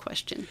Noodle's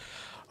question?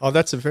 Oh,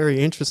 that's a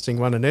very interesting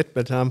one, Annette,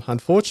 but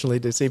unfortunately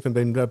there's even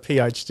been a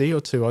PhD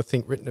or two, I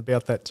think, written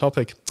about that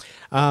topic.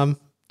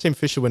 Tim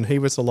Fisher, when he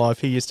was alive,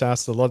 he used to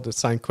ask a lot of the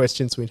same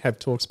questions. We'd have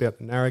talks about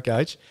the narrow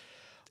gauge.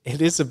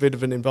 It is a bit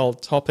of an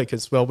involved topic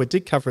as well. We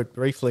did cover it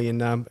briefly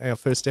in our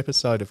first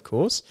episode, of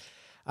course.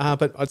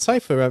 But I'd say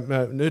for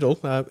Noodle,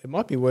 it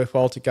might be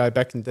worthwhile to go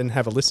back and then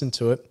have a listen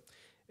to it.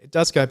 it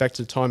does go back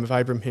to the time of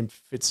Abraham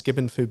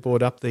Fitzgibbon, who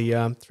brought up the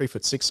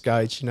 3-foot 6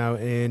 gauge,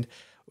 and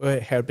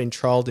had been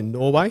trialled in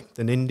Norway,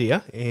 then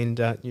India, and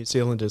New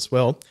Zealand as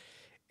well.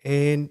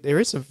 And there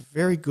is a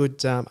very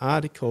good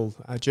article,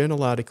 a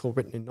journal article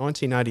written in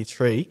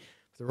 1983,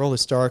 the Royal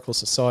Historical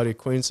Society of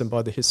Queensland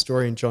by the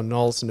historian John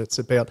Knowles, and it's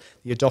about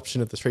the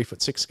adoption of the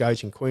 3-foot 6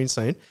 gauge in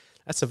Queensland.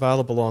 That's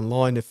available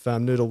online if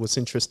Noodle was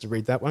interested to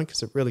read that one,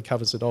 because it really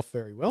covers it off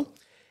very well.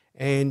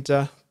 And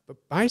but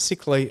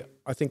basically,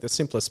 I think the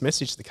simplest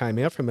message that came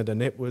out from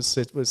it was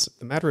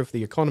the matter of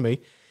the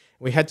economy.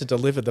 We had to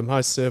deliver the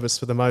most service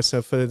for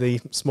the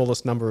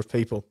smallest number of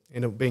people,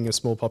 and it being a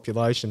small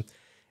population.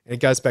 And it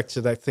goes back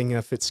to that thing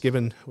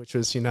Fitzgibbon, which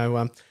was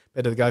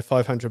better to go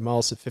 500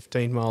 miles at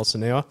 15 miles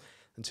an hour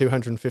than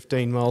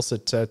 215 miles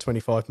at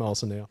 25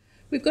 miles an hour.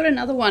 We've got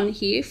another one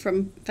here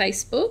from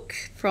Facebook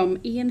from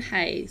Ian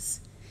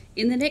Hayes.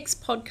 In the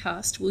next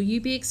podcast, will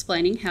you be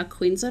explaining how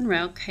Queensland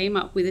Rail came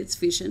up with its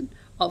vision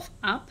of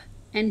up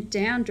and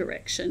down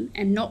direction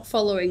and not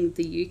following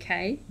the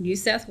UK, New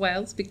South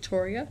Wales,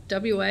 Victoria,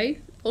 WA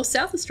or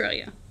South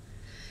Australia?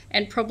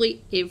 And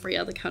probably every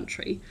other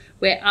country,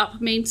 where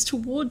up means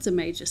towards a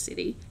major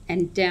city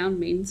and down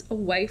means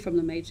away from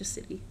the major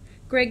city.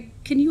 Greg,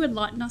 can you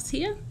enlighten us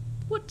here?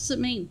 What does it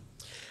mean?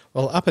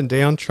 Well, up and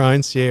down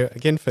trains,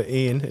 again for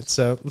Ian, it's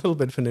a little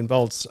bit of an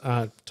involved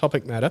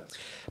topic matter,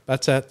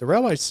 but the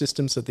railway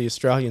systems of the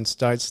Australian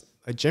states,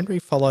 they generally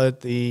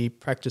followed the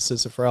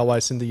practices of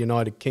railways in the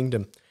United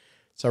Kingdom.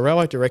 So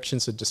railway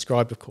directions are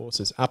described, of course,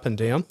 as up and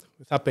down,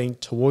 with up being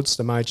towards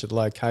the major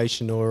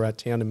location or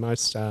town in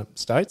most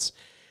states.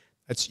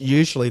 It's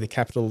usually the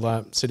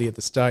capital city of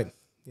the state.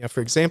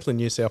 For example, in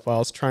New South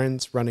Wales,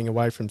 trains running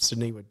away from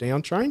Sydney were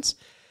down trains.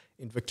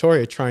 In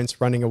Victoria,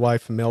 trains running away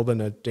from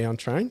Melbourne are down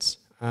trains.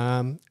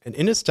 An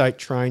interstate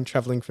train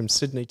travelling from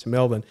Sydney to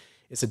Melbourne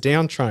is a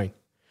down train.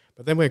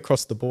 But then when we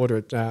crossed the border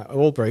at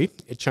Albury,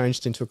 it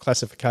changed into a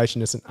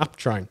classification as an up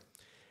train.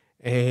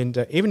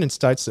 And even in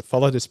states that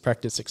follow this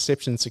practice,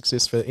 exceptions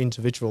exist for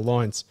individual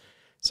lines.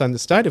 So in the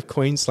state of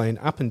Queensland,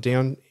 up and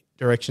down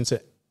directions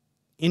are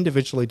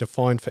individually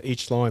defined for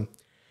each line.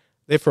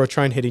 Therefore, a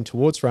train heading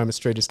towards Roma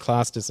Street is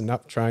classed as an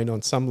up train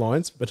on some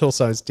lines, but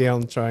also as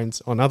down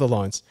trains on other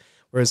lines.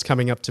 Whereas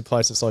coming up to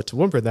places like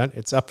Toowoomba,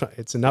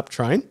 it's an up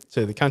train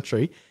to the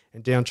country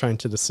and down train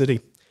to the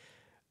city.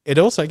 It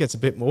also gets a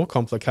bit more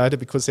complicated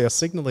because our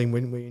signalling,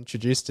 when we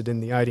introduced it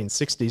in the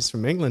 1860s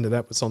from England,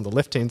 that was on the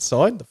left-hand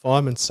side, the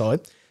fireman's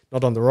side,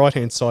 not on the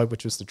right-hand side,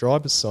 which was the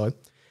driver's side.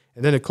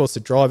 And then, of course, the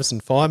drivers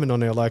and firemen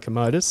on our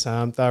locomotives,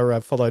 they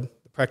followed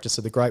the practice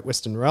of the Great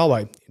Western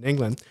Railway in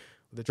England,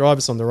 with the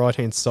drivers on the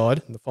right-hand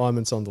side and the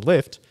firemen's on the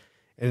left.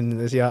 And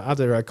the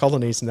other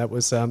colonies, and that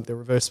was the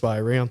reverse way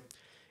around.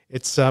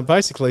 It's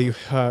basically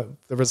the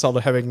result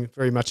of having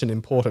very much an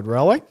imported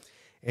railway.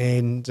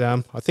 And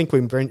I think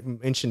we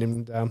mentioned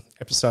in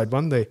episode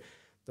 1, the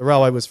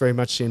railway was very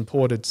much the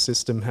imported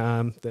system,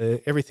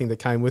 everything that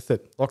came with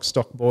it, lock,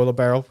 stock, boiler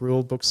barrel,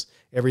 rule books,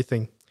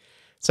 everything.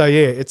 So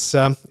yeah, it's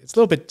a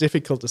little bit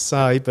difficult to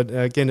say, but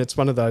again, it's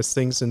one of those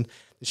things. And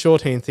the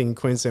shorthand thing in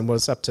Queensland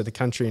was up to the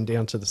country and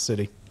down to the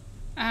city.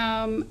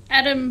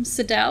 Adam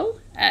Siddell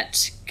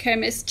at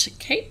Cairns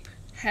Cape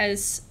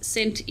has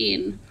sent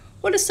in,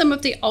 what are some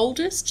of the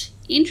oldest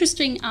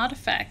interesting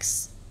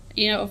artefacts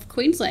of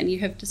Queensland you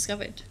have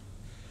discovered?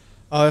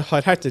 I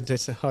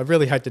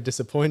really hate to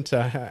disappoint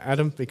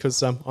Adam,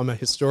 because I'm a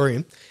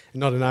historian and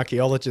not an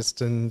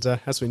archaeologist, and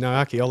as we know,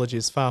 archaeology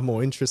is far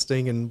more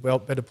interesting and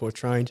better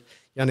portrayed.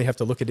 You only have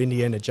to look at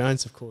Indiana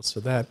Jones, of course, for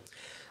that.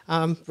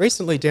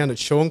 Recently down at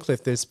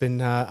Shorncliffe, there's been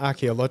an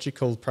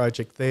archaeological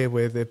project there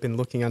where they've been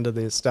looking under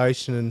their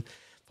station and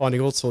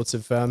finding all sorts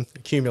of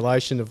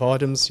accumulation of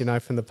items,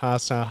 from the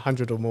past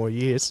 100 or more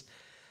years.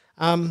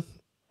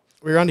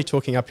 We were only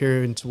talking up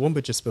here in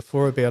Toowoomba just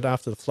before about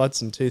after the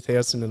floods in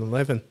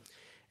 2011,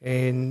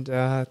 and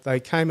they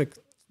came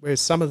where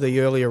some of the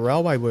earlier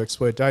railway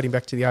works were dating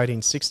back to the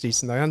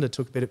 1860s, and they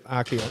undertook a bit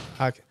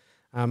of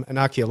an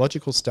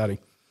archaeological study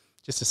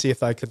just to see if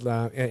they could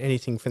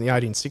anything from the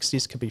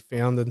 1860s could be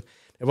found, and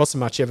there wasn't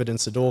much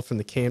evidence at all from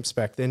the camps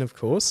back then, of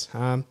course.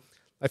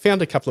 They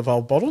found a couple of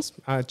old bottles,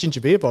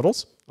 ginger beer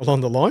bottles,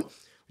 along the line,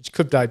 which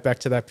could date back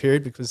to that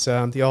period because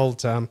the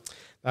old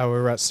they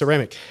were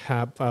ceramic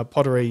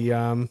pottery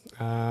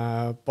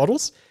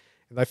bottles.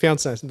 And they found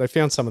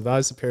some of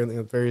those apparently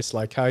at various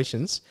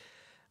locations.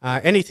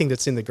 Anything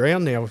that's in the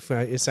ground now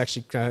is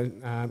actually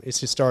is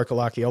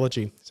historical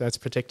archaeology, so it's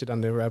protected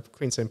under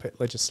Queensland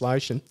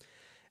legislation.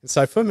 And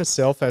so for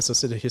myself, as I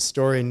said, a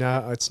historian,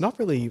 it's not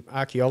really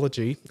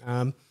archaeology.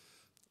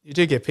 You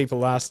do get people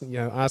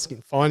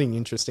finding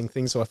interesting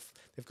things, or if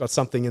they've got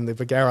something in the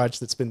garage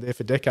that's been there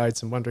for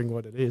decades and wondering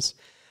what it is.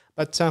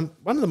 But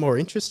one of the more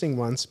interesting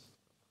ones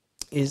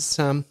is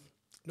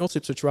North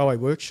Ipswich Railway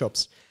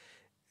Workshops.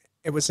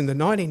 It was in the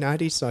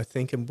 1980s, I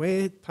think, and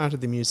where part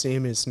of the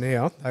museum is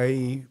now,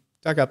 they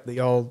dug up the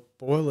old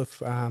boiler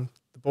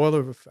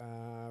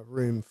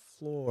room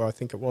floor, I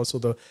think it was, or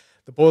the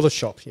boiler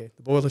shop, the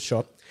boiler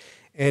shop.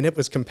 and it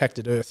was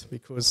compacted earth,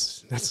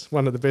 because that's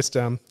one of the best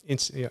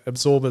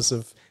absorbers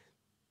of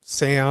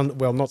sound.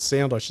 Well, not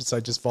sound, I should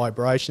say, just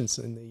vibrations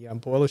in the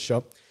boiler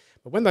shop.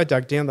 But when they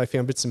dug down, they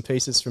found bits and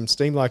pieces from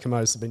steam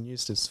locomotives that had been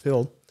used as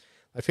fill.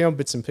 They found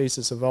bits and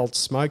pieces of old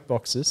smoke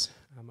boxes.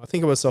 I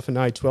think it was off an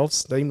A12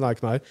 steam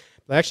locomotive.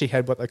 They actually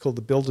had what they called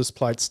the builder's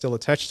plates still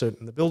attached to it,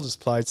 and the builder's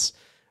plates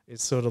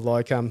is sort of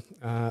like a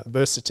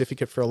birth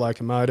certificate for a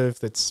locomotive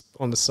that's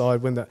on the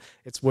side when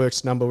its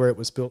works number where it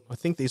was built. I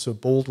think these were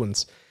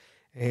Baldwins,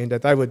 and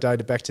they were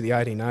dated back to the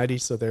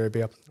 1880s, so they're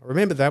about. I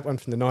remember that one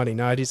from the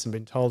 1980s and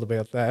been told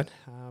about that.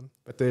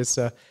 But there's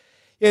a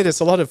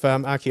lot of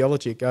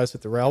archaeology that goes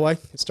with the railway,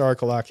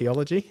 historical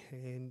archaeology,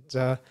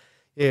 and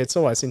it's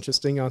always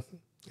interesting. And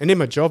in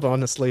my job,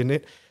 honestly,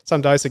 Annette,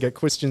 some days I get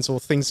questions or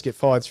things get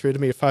fired through to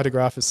me. A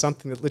photograph is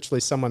something that literally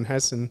someone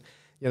has, and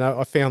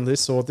I found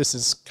this, or this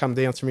has come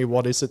down to me,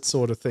 what is it,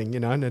 sort of thing,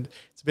 and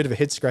it's a bit of a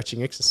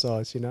head-scratching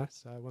exercise,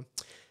 So,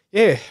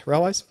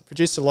 railways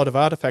produced a lot of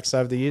artefacts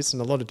over the years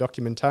and a lot of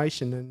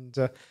documentation, and,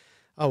 as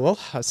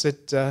I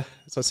said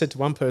to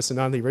one person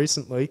only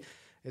recently,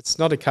 it's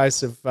not a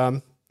case of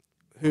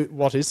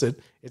what is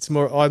it,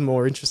 I'm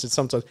more interested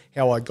sometimes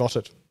how I got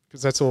it,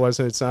 because that's always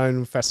its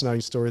own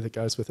fascinating story that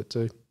goes with it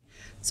too.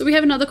 So we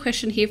have another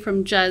question here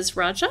from Jazz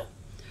Raja.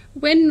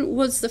 When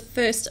was the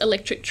first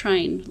electric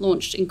train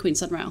launched in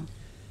Queensland Rail?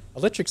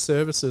 Electric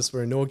services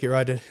were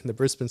inaugurated in the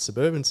Brisbane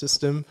suburban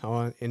system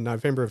in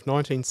November of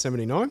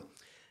 1979,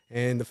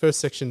 and the first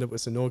section that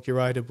was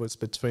inaugurated was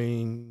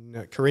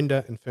between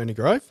Kuranda and Ferny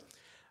Grove.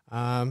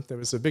 There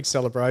was a big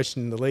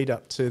celebration in the lead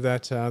up to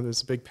that. There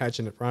was a big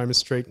pageant at Roma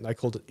Street, and they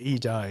called it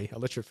E-Day,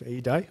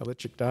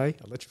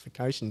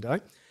 Electrification Day.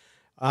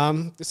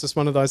 This is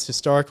one of those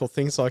historical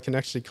things I can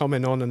actually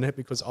comment on, and that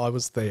because I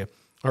was there.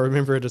 I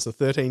remember it as a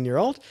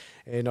 13-year-old,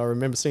 and I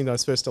remember seeing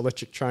those first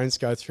electric trains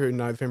go through in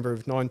November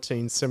of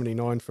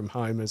 1979 from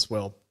home as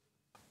well.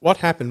 What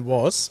happened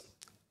was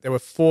there were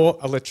 4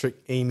 electric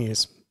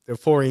emus. There were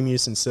 4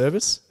 emus in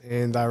service,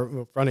 and they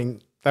were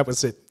running. That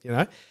was it,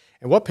 And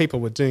what people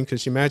were doing,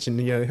 because you imagine,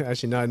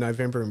 as you know,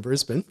 November in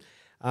Brisbane,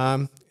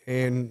 and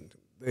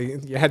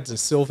you had the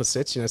silver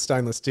sets,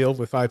 stainless steel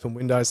with open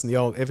windows, and the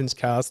old Evans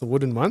cars, the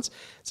wooden ones.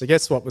 So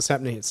guess what was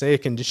happening? It's air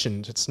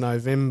conditioned. It's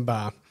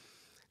November.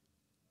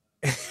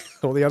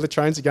 All the other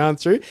trains are going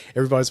through.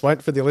 Everybody's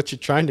waiting for the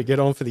electric train to get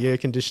on for the air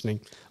conditioning.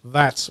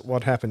 That's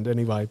what happened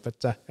anyway.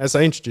 But as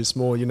they introduced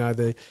more, it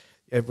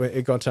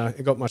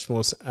got much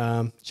more,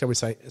 shall we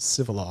say,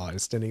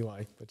 civilised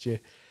anyway. But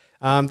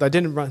they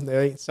didn't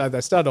run. So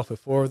they started off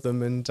with 4 of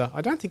them, and I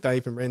don't think they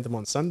even ran them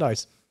on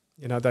Sundays.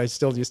 They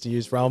still used to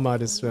use rail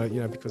motors,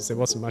 because there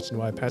wasn't much in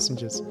the way of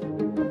passengers.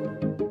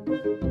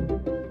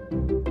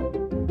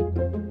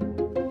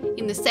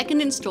 In the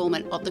second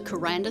instalment of the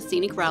Kuranda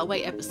Scenic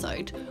Railway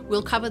episode,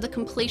 we'll cover the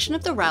completion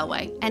of the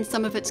railway and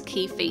some of its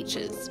key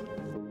features.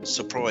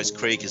 Surprise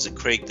Creek is a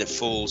creek that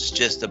falls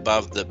just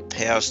above the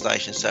power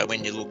station, so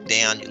when you look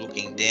down, you're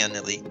looking down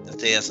nearly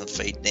 1,000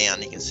 feet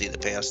down. You can see the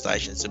power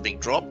station. It's a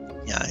big drop.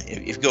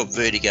 If you've got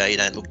vertigo, you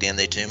don't look down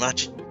there too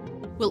much.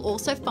 We'll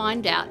also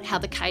find out how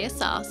the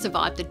KSR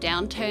survived the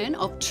downturn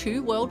of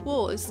 2 world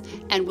wars,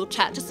 and we'll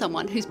chat to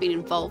someone who's been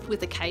involved with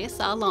the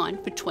KSR line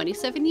for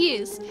 27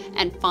 years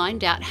and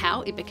find out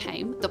how it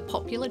became the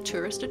popular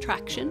tourist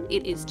attraction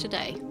it is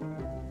today.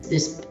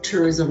 This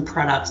tourism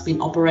product's been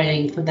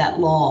operating for that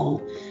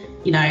long,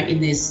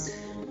 in this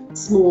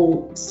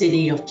small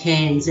city of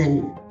Cairns,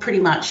 and pretty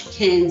much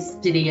Cairns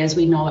City as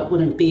we know it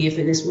wouldn't be if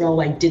this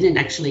railway didn't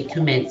actually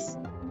commence.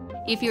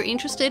 If you're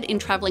interested in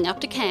travelling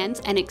up to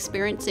Cairns and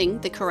experiencing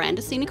the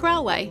Kuranda Scenic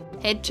Railway,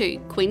 head to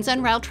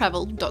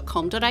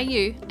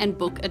queenslandrailtravel.com.au and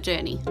book a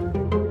journey.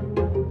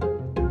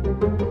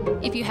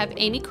 If you have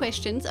any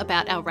questions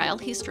about our rail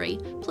history,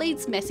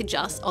 please message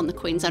us on the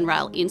Queensland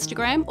Rail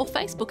Instagram or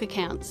Facebook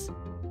accounts.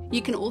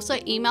 You can also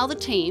email the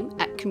team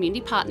at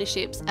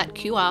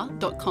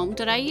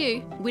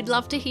communitypartnerships@qr.com.au. We'd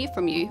love to hear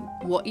from you,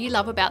 what you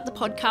love about the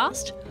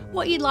podcast,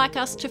 what you'd like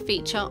us to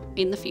feature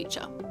in the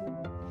future.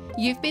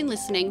 You've been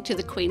listening to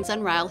the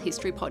Queensland Rail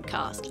History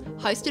Podcast,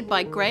 hosted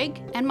by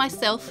Greg and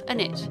myself,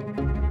 Annette.